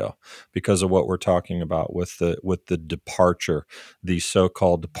time ago because of what we're talking about with the departure, the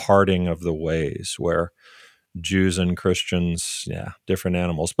so-called departing of the ways, where Jews and Christians, different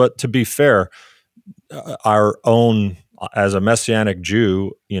animals. But to be fair, our own, as a Messianic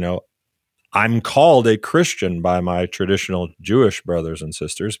Jew, I'm called a Christian by my traditional Jewish brothers and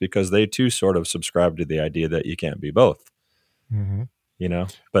sisters because they too sort of subscribe to the idea that you can't be both. Mm-hmm.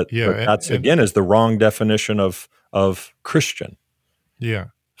 But that's again is the wrong definition of Christian. Yeah.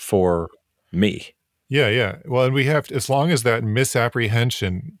 For me. Yeah. Well, and we have to, as long as that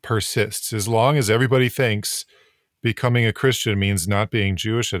misapprehension persists, as long as everybody thinks becoming a Christian means not being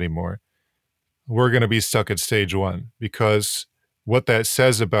Jewish anymore, we're going to be stuck at stage one, because what that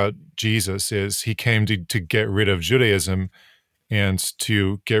says about Jesus is he came to get rid of Judaism and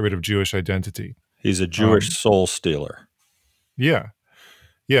to get rid of Jewish identity. He's a Jewish soul stealer. Yeah.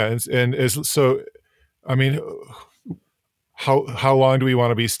 So, I mean, how long do we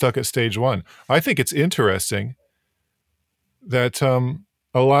want to be stuck at stage one? I think it's interesting that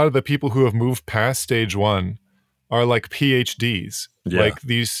a lot of the people who have moved past stage one are like PhDs,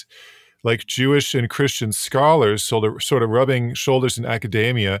 like Jewish and Christian scholars, sort of rubbing shoulders in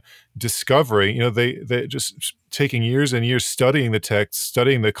academia, discovering, they just taking years and years studying the text,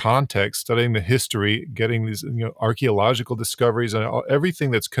 studying the context, studying the history, getting these archaeological discoveries and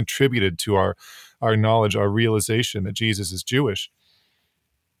everything that's contributed to our knowledge, our realization that Jesus is Jewish.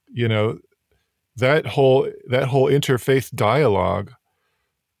 That whole interfaith dialogue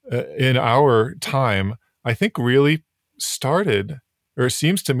in our time, I think, really started, or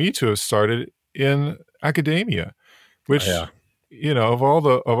seems to me to have started, in academia, which of all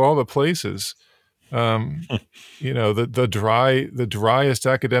the places, the driest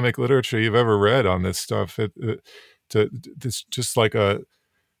academic literature you've ever read on this stuff. It's just like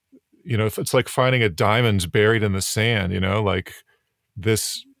it's like finding a diamond buried in the sand. Like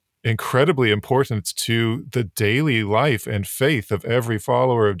this incredibly important to the daily life and faith of every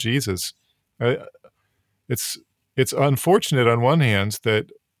follower of Jesus. it's unfortunate on one hand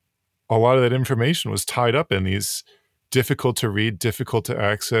that a lot of that information was tied up in these difficult to read, difficult to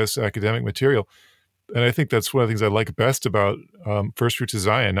access academic material. And I think that's one of the things I like best about First Fruits of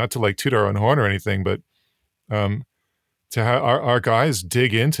Zion, not to like toot our own horn or anything, but to have our guys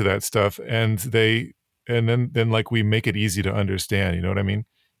dig into that stuff and then like we make it easy to understand. You know what I mean?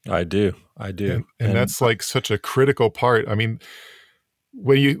 I do. And that's like such a critical part. I mean,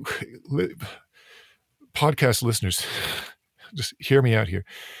 when you podcast listeners, just hear me out here.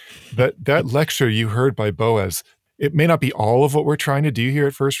 That lecture you heard by Boaz, it may not be all of what we're trying to do here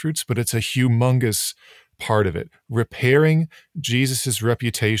at First Fruits, but it's a humongous part of it. Repairing Jesus's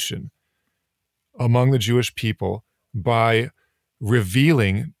reputation among the Jewish people by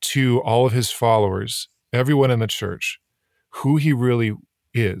revealing to all of his followers, everyone in the church, who he really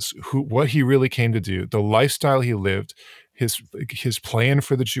is, what he really came to do, the lifestyle he lived, his plan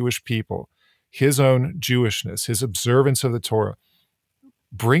for the Jewish people, his own Jewishness, his observance of the Torah.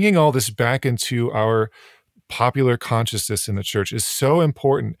 Bringing all this back into our popular consciousness in the church is so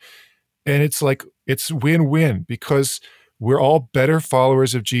important. And it's like, it's win-win because we're all better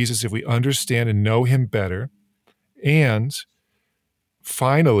followers of Jesus if we understand and know him better. And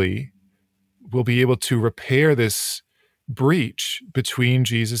finally, we'll be able to repair this breach between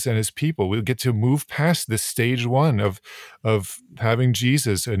Jesus and his people. We'll get to move past this stage one of having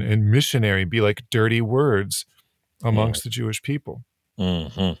Jesus and missionary be like dirty words amongst the Jewish people.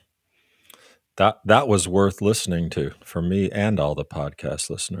 Mm-hmm. That was worth listening to for me and all the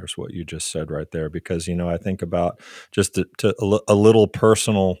podcast listeners, what you just said right there, because, I think about just a little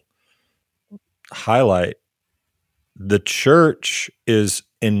personal highlight. The church is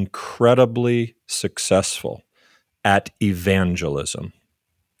incredibly successful at evangelism.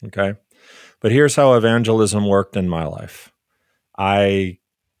 Okay. But here's how evangelism worked in my life. I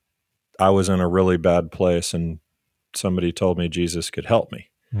was in a really bad place and somebody told me Jesus could help me.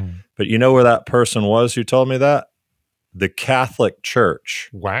 But you know where that person was who told me that? The Catholic Church.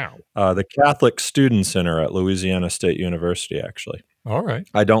 Wow. The Catholic Student Center at Louisiana State University, actually. All right.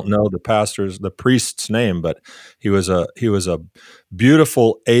 I don't know the priest's name, but he was a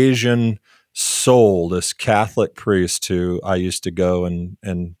beautiful Asian soul, this Catholic priest who I used to go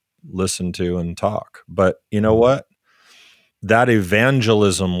and listen to and talk. But you know what? That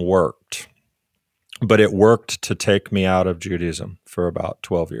evangelism worked. But it worked to take me out of Judaism for about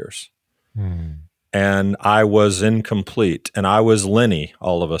 12 years. And I was incomplete. And I was Lenny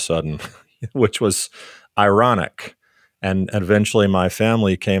all of a sudden, which was ironic. And eventually my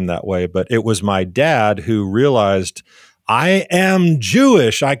family came that way. But it was my dad who realized, I am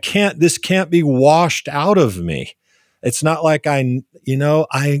Jewish. This can't be washed out of me. It's not like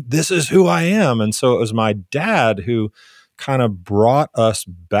this is who I am. And so it was my dad who kind of brought us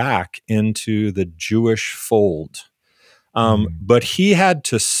back into the Jewish fold. But he had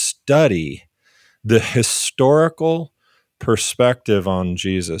to study the historical perspective on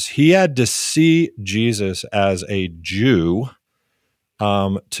Jesus. He had to see Jesus as a Jew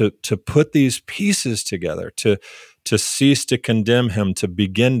to put these pieces together, to cease to condemn him, to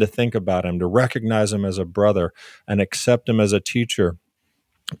begin to think about him, to recognize him as a brother and accept him as a teacher.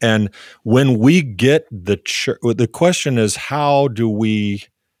 And when we get the church, the question is,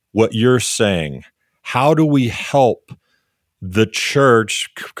 what you're saying, how do we help the church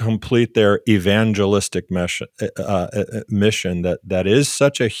complete their evangelistic mission that is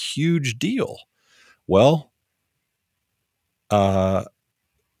such a huge deal? Well,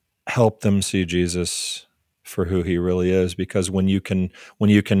 help them see Jesus for who he really is, because when you can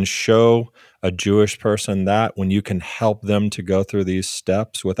show a Jewish person that, when you can help them to go through these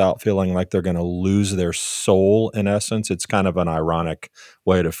steps without feeling like they're going to lose their soul, in essence, it's kind of an ironic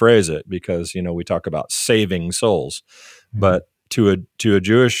way to phrase it, because we talk about saving souls, but to a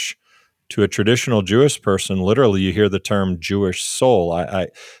traditional Jewish person, literally you hear the term Jewish soul.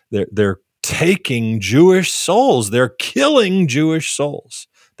 They're taking Jewish souls, they're killing Jewish souls.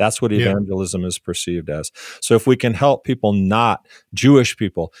 That's what evangelism is perceived as. So if we can help Jewish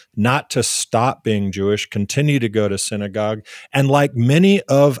people, not to stop being Jewish, continue to go to synagogue, and like many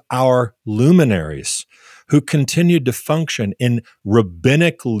of our luminaries who continued to function in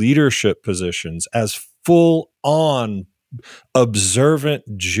rabbinic leadership positions as full-on observant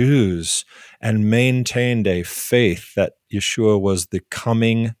Jews and maintained a faith that Yeshua was the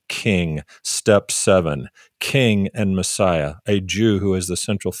coming king, step 7, king and Messiah, a Jew who is the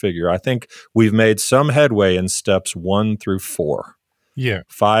central figure. I think we've made some headway in steps 1 through 4. Yeah.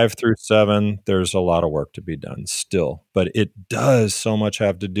 5 through 7, there's a lot of work to be done still, but it does so much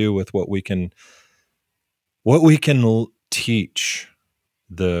have to do with what we can teach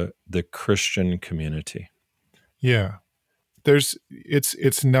the Christian community. Yeah.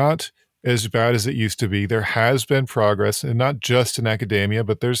 It's not as bad as it used to be. There has been progress, and not just in academia,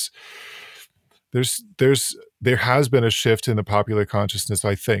 but there has been a shift in the popular consciousness,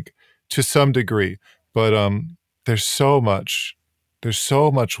 I think, to some degree. But there's so much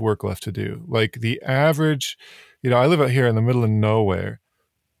work left to do. Like the average, I live out here in the middle of nowhere,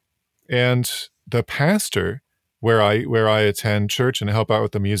 and the pastor where I attend church and help out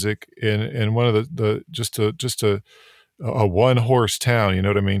with the music in one of the just a one horse town, you know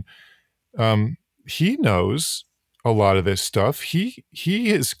what I mean? He knows a lot of this stuff. He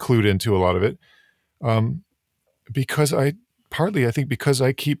is clued into a lot of it. Um, because I think because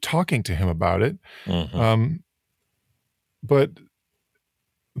I keep talking to him about it. Mhm. But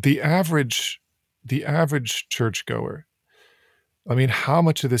the average churchgoer, I mean, how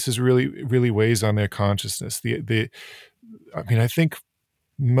much of this is really weighs on their consciousness? I mean, I think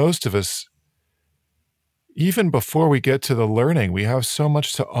most of us, even before we get to the learning, we have so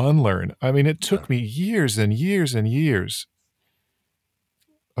much to unlearn. I mean, it took me years and years and years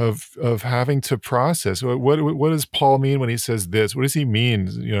of having to process. What does Paul mean when he says this? What does he mean,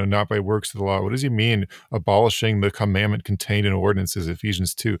 not by works of the law? What does he mean abolishing the commandment contained in ordinances,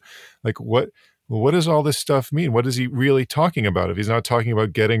 Ephesians 2? Like what does all this stuff mean? What is he really talking about if he's not talking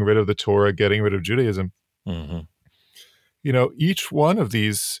about getting rid of the Torah, getting rid of Judaism? Mhm. Each one of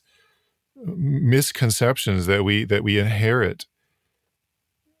these misconceptions that we inherit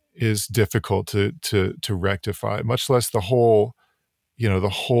is difficult to rectify, much less the whole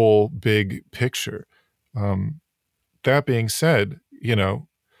big picture. That being said,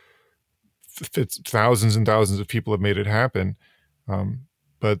 thousands and thousands of people have made it happen.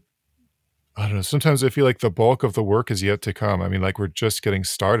 But I don't know, sometimes I feel like the bulk of the work is yet to come. I mean, like we're just getting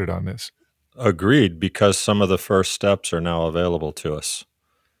started on this. Agreed, because some of the first steps are now available to us.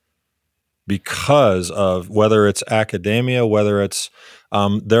 Because of whether it's academia, whether it's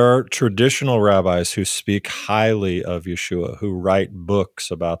there are traditional rabbis who speak highly of Yeshua, who write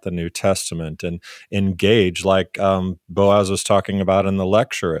books about the New Testament and engage, like Boaz was talking about in the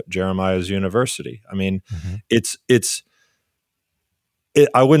lecture at Jeremiah's University. I mean,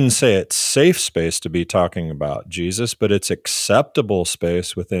 I wouldn't say it's safe space to be talking about Jesus, but it's acceptable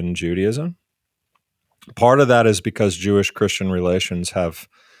space within Judaism. Part of that is because Jewish-Christian relations have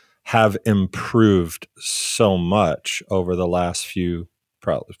improved so much over the last few,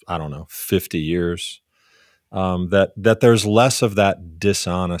 probably, 50 years, that there's less of that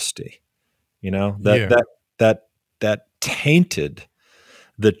dishonesty, Yeah. that tainted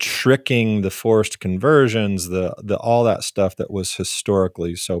the tricking, the forced conversions, the all that stuff that was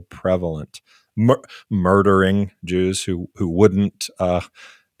historically so prevalent, murdering Jews who wouldn't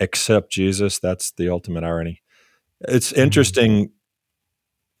accept Jesus. That's the ultimate irony. It's interesting.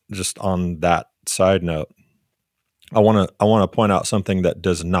 Just on that side note, I want to point out something that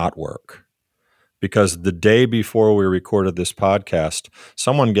does not work, because the day before we recorded this podcast,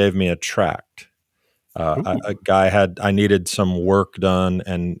 someone gave me a tract. A guy I needed some work done,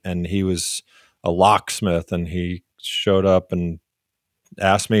 and he was a locksmith, and he showed up and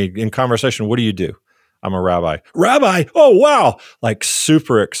asked me in conversation, "What do you do?" "I'm a rabbi." "Rabbi? Oh, wow." Like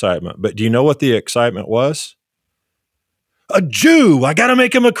super excitement. But do you know what the excitement was? "A Jew. I got to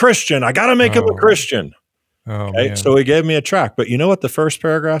make him a Christian. I got to make him a Christian." Oh, Okay. man. So he gave me a tract. But you know what the first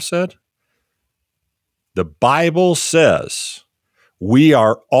paragraph said? "The Bible says we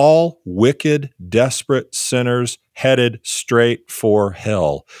are all wicked, desperate sinners headed straight for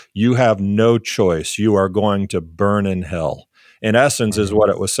hell. You have no choice. You are going to burn in hell." In essence, is what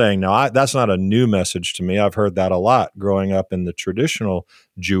it was saying. Now, that's not a new message to me. I've heard that a lot growing up in the traditional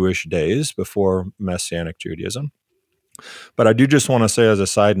Jewish days before Messianic Judaism. But I do just want to say, as a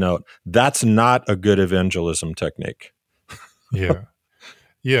side note, that's not a good evangelism technique. Yeah.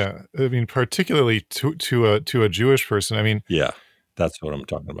 Yeah. I mean, particularly to a Jewish person. I mean, Yeah, that's what I'm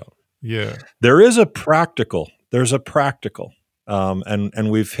talking about. yeah. There's a practical,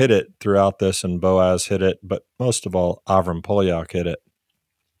 and we've hit it throughout this, and Boaz hit it, but most of all, Avram Polyak hit it.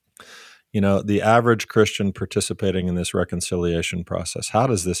 The average Christian participating in this reconciliation process, how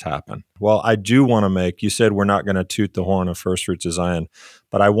does this happen? Well, I do want to you said we're not going to toot the horn of First Fruits of Zion,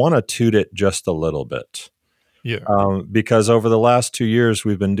 but I want to toot it just a little bit. Yeah. Because over the last 2 years,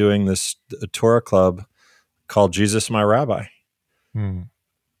 we've been doing this Torah club called Jesus My Rabbi,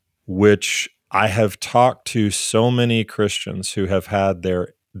 which I have talked to so many Christians who have had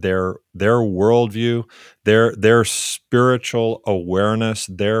their worldview, their spiritual awareness,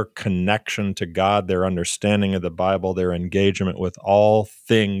 their connection to God, their understanding of the Bible, their engagement with all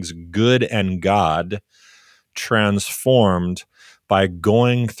things good and God transformed by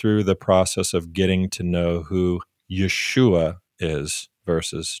going through the process of getting to know who Yeshua is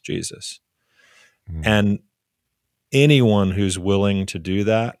versus Jesus. Mm. And anyone who's willing to do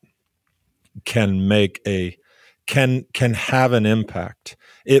that can have an impact.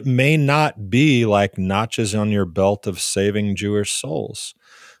 It may not be like notches on your belt of saving Jewish souls,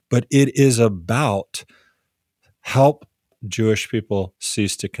 but it is about help Jewish people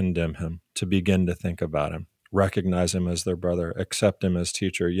cease to condemn him, to begin to think about him, recognize him as their brother, accept him as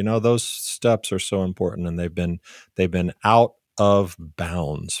teacher. Those steps are so important, and they've been out of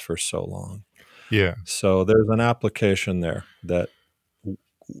bounds for so long. Yeah. So there's an application there that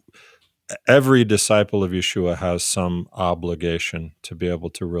every disciple of Yeshua has some obligation to be able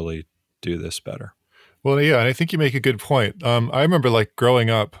to really do this better. Well, yeah, and I think you make a good point. I remember like growing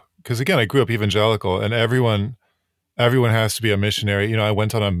up, because again, I grew up evangelical, and everyone has to be a missionary. I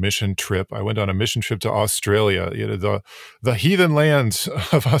went on a mission trip. I went on a mission trip to Australia, the heathen lands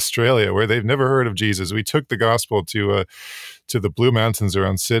of Australia, where they've never heard of Jesus. We took the gospel to the Blue Mountains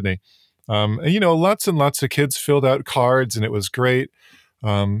around Sydney. And lots and lots of kids filled out cards, and it was great.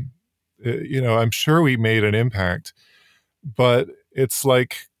 I'm sure we made an impact, but it's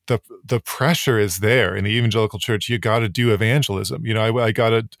like the pressure is there in the evangelical church. You got to do evangelism.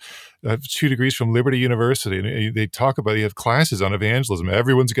 I have 2 degrees from Liberty University, and they talk about, you have classes on evangelism.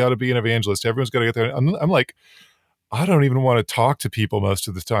 Everyone's got to be an evangelist. Everyone's got to get there. I'm like, I don't even want to talk to people most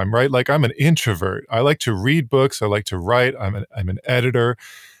of the time, right? Like, I'm an introvert. I like to read books. I like to write. I'm an editor.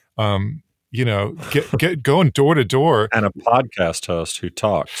 Get going door to door. And a podcast host who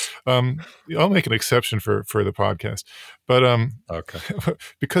talks. I'll make an exception for the podcast, but okay,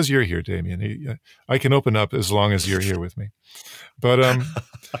 because you're here, Damien, I can open up as long as you're here with me. But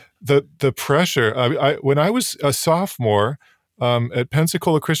the pressure. When I was a sophomore at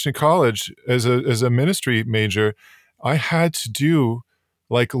Pensacola Christian College as a ministry major, I had to do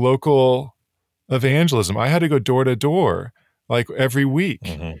like local evangelism. I had to go door to door like every week.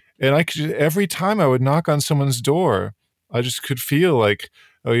 Mm-hmm. And every time I would knock on someone's door, I just could feel like,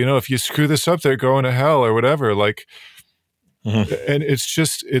 oh, if you screw this up, they're going to hell or whatever. Like, mm-hmm. And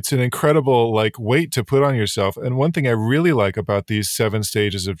it's an incredible like weight to put on yourself. And one thing I really like about these 7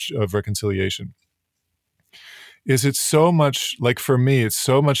 stages of reconciliation is it's so much, like for me, it's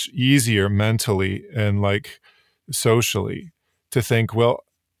so much easier mentally and like socially to think, well,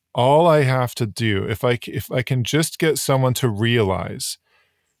 all I have to do, if I can just get someone to realize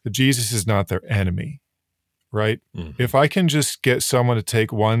that Jesus is not their enemy, right? Mm-hmm. If I can just get someone to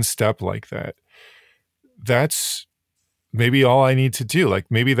take one step like that, that's maybe all I need to do. Like,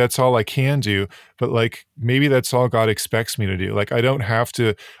 maybe that's all I can do, but like, maybe that's all God expects me to do. Like, I don't have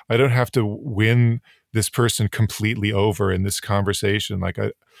to win this person completely over in this conversation. Like,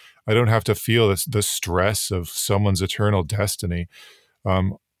 I don't have to feel the stress of someone's eternal destiny.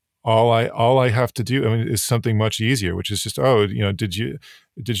 All I have to do, is something much easier, which is just, did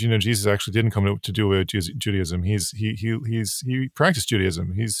you know Jesus actually didn't come to do with Judaism? He practiced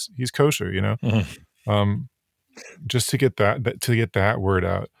Judaism. He's kosher, Mm-hmm. Just to get that word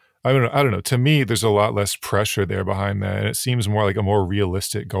out. I don't know. To me, there's a lot less pressure there behind that, and it seems more like a more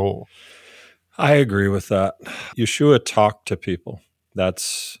realistic goal. I agree with that. Yeshua talked to people.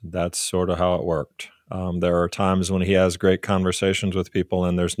 That's sort of how it worked. There are times when he has great conversations with people,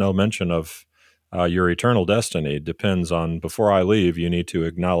 and there's no mention of your eternal destiny depends on, before I leave, you need to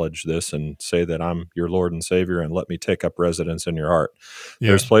acknowledge this and say that I'm your Lord and Savior, and let me take up residence in your heart. Yeah.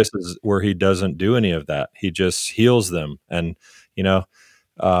 There's places where he doesn't do any of that. He just heals them. And,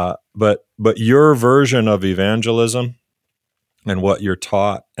 but your version of evangelism and what you're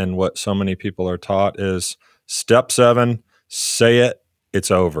taught and what so many people are taught is step 7, say it. It's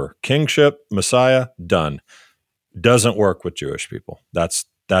over. Kingship, Messiah, done. Doesn't work with Jewish people. That's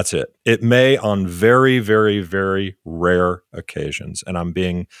it. It may on very, very, very rare occasions, and I'm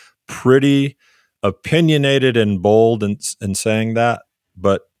being pretty opinionated and bold in saying that,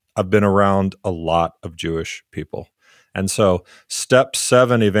 but I've been around a lot of Jewish people. And so step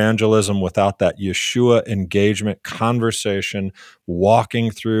 7, evangelism without that Yeshua engagement, conversation,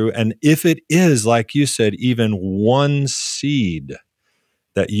 walking through, and if it is, like you said, even one seed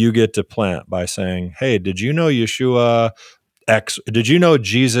that you get to plant by saying, hey, did you know Yeshua X? Did you know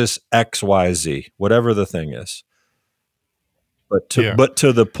Jesus XYZ? Whatever the thing is. But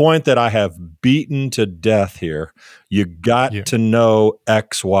to the point that I have beaten to death here, you got to know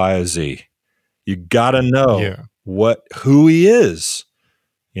XYZ. You got to know who he is,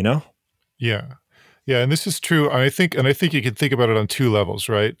 Yeah. Yeah. And this is true. I think you can think about it on 2 levels,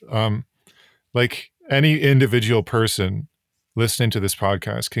 right? Like any individual person listening to this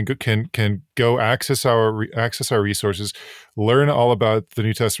podcast can go access our resources, learn all about the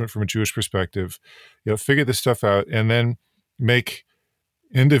New Testament from a Jewish perspective, figure this stuff out, and then make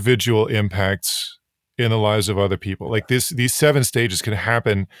individual impacts in the lives of other people. Like these 7 stages can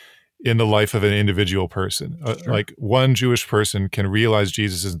happen in the life of an individual person. Sure. Like one Jewish person can realize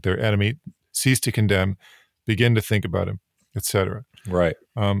Jesus isn't their enemy, cease to condemn, begin to think about him, etc. Right.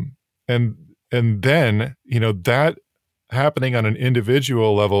 And then, that happening on an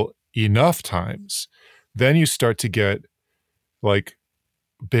individual level enough times, then you start to get like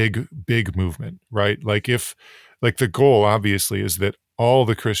big movement, right? Like the goal obviously is that all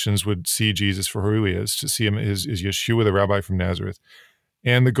the Christians would see Jesus for who he is, to see him as Yeshua, the rabbi from Nazareth.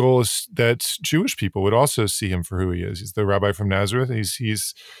 And the goal is that Jewish people would also see him for who he is. He's the rabbi from Nazareth.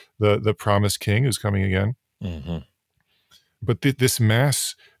 He's the promised king who's coming again. Mm-hmm. But this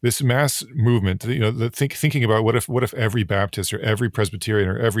mass movement, thinking about what if every Baptist or every Presbyterian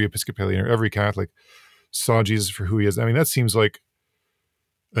or every Episcopalian or every Catholic saw Jesus for who he is? I mean, that seems like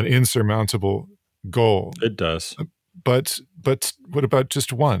an insurmountable goal. It does. But what about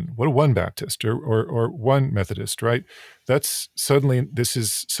just one? What one Baptist or one Methodist, right? That's suddenly this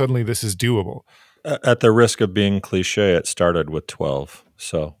is doable. At the risk of being cliche, it started with 12.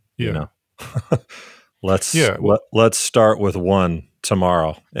 So let's start with one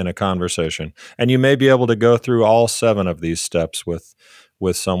tomorrow in a conversation, and you may be able to go through all 7 of these steps with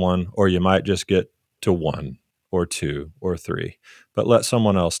someone, or you might just get to 1 or 2 or 3. But let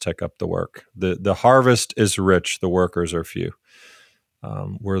someone else take up the work. The harvest is rich; the workers are few.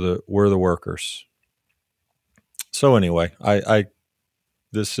 We're the workers. So anyway,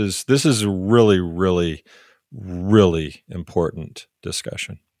 this is a really, really, really important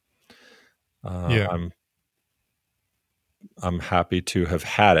discussion. I'm happy to have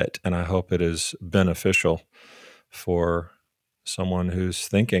had it, and I hope it is beneficial for someone who's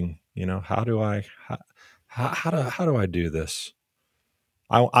thinking, how do I do this?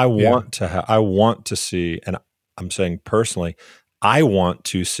 I want to see, and I'm saying personally, I want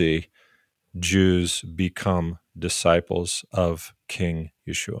to see Jews become disciples of King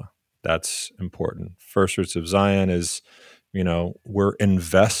Yeshua. That's important. First Fruits of Zion is, we're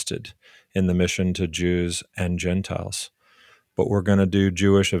invested in the mission to Jews and Gentiles, but we're going to do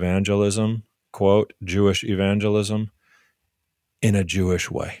Jewish evangelism, quote, Jewish evangelism, in a Jewish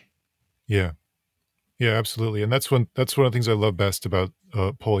way. Yeah. Yeah, absolutely. And that's one of the things I love best about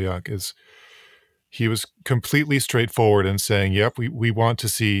Polyak is he was completely straightforward in saying, yep, we want to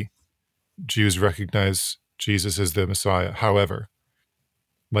see Jews recognize Jesus as the Messiah. However,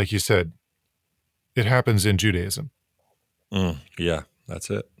 like you said, it happens in Judaism. Yeah, that's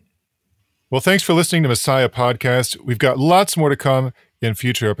it. Well, thanks for listening to Messiah Podcast. We've got lots more to come in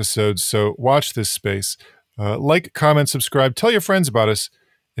future episodes, so watch this space. Like, comment, subscribe, tell your friends about us,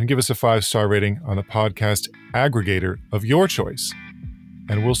 and give us a 5-star rating on the podcast aggregator of your choice.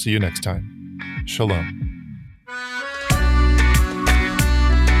 And we'll see you next time. Shalom.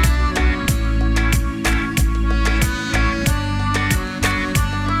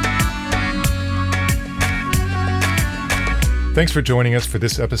 Thanks for joining us for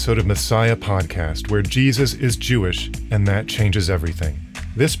this episode of Messiah Podcast, where Jesus is Jewish, and that changes everything.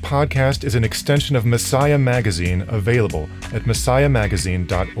 This podcast is an extension of Messiah Magazine, available at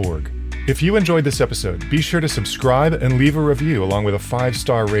messiahmagazine.org. If you enjoyed this episode, be sure to subscribe and leave a review along with a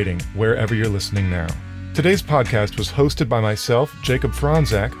 5-star rating wherever you're listening now. Today's podcast was hosted by myself, Jacob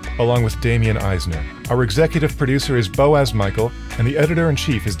Franzak, along with Damian Eisner. Our executive producer is Boaz Michael, and the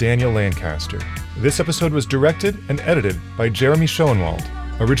editor-in-chief is Daniel Lancaster. This episode was directed and edited by Jeremy Schoenwald.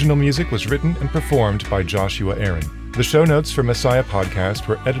 Original music was written and performed by Joshua Aaron. The show notes for Messiah Podcast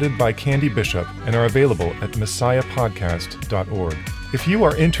were edited by Candy Bishop and are available at messiahpodcast.org. If you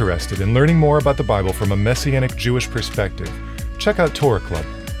are interested in learning more about the Bible from a Messianic Jewish perspective, check out Torah Club,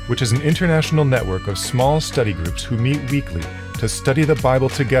 which is an international network of small study groups who meet weekly to study the Bible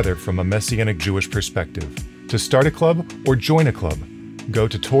together from a Messianic Jewish perspective. To start a club or join a club, go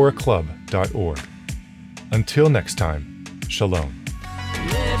to torahclub.org. Until next time, shalom.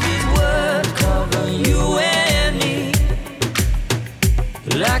 Let his word cover you and me,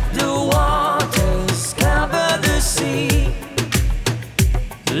 like the waters cover the sea.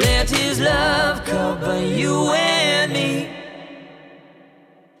 Let his love cover you and me,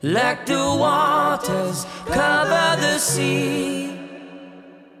 like the waters cover the sea.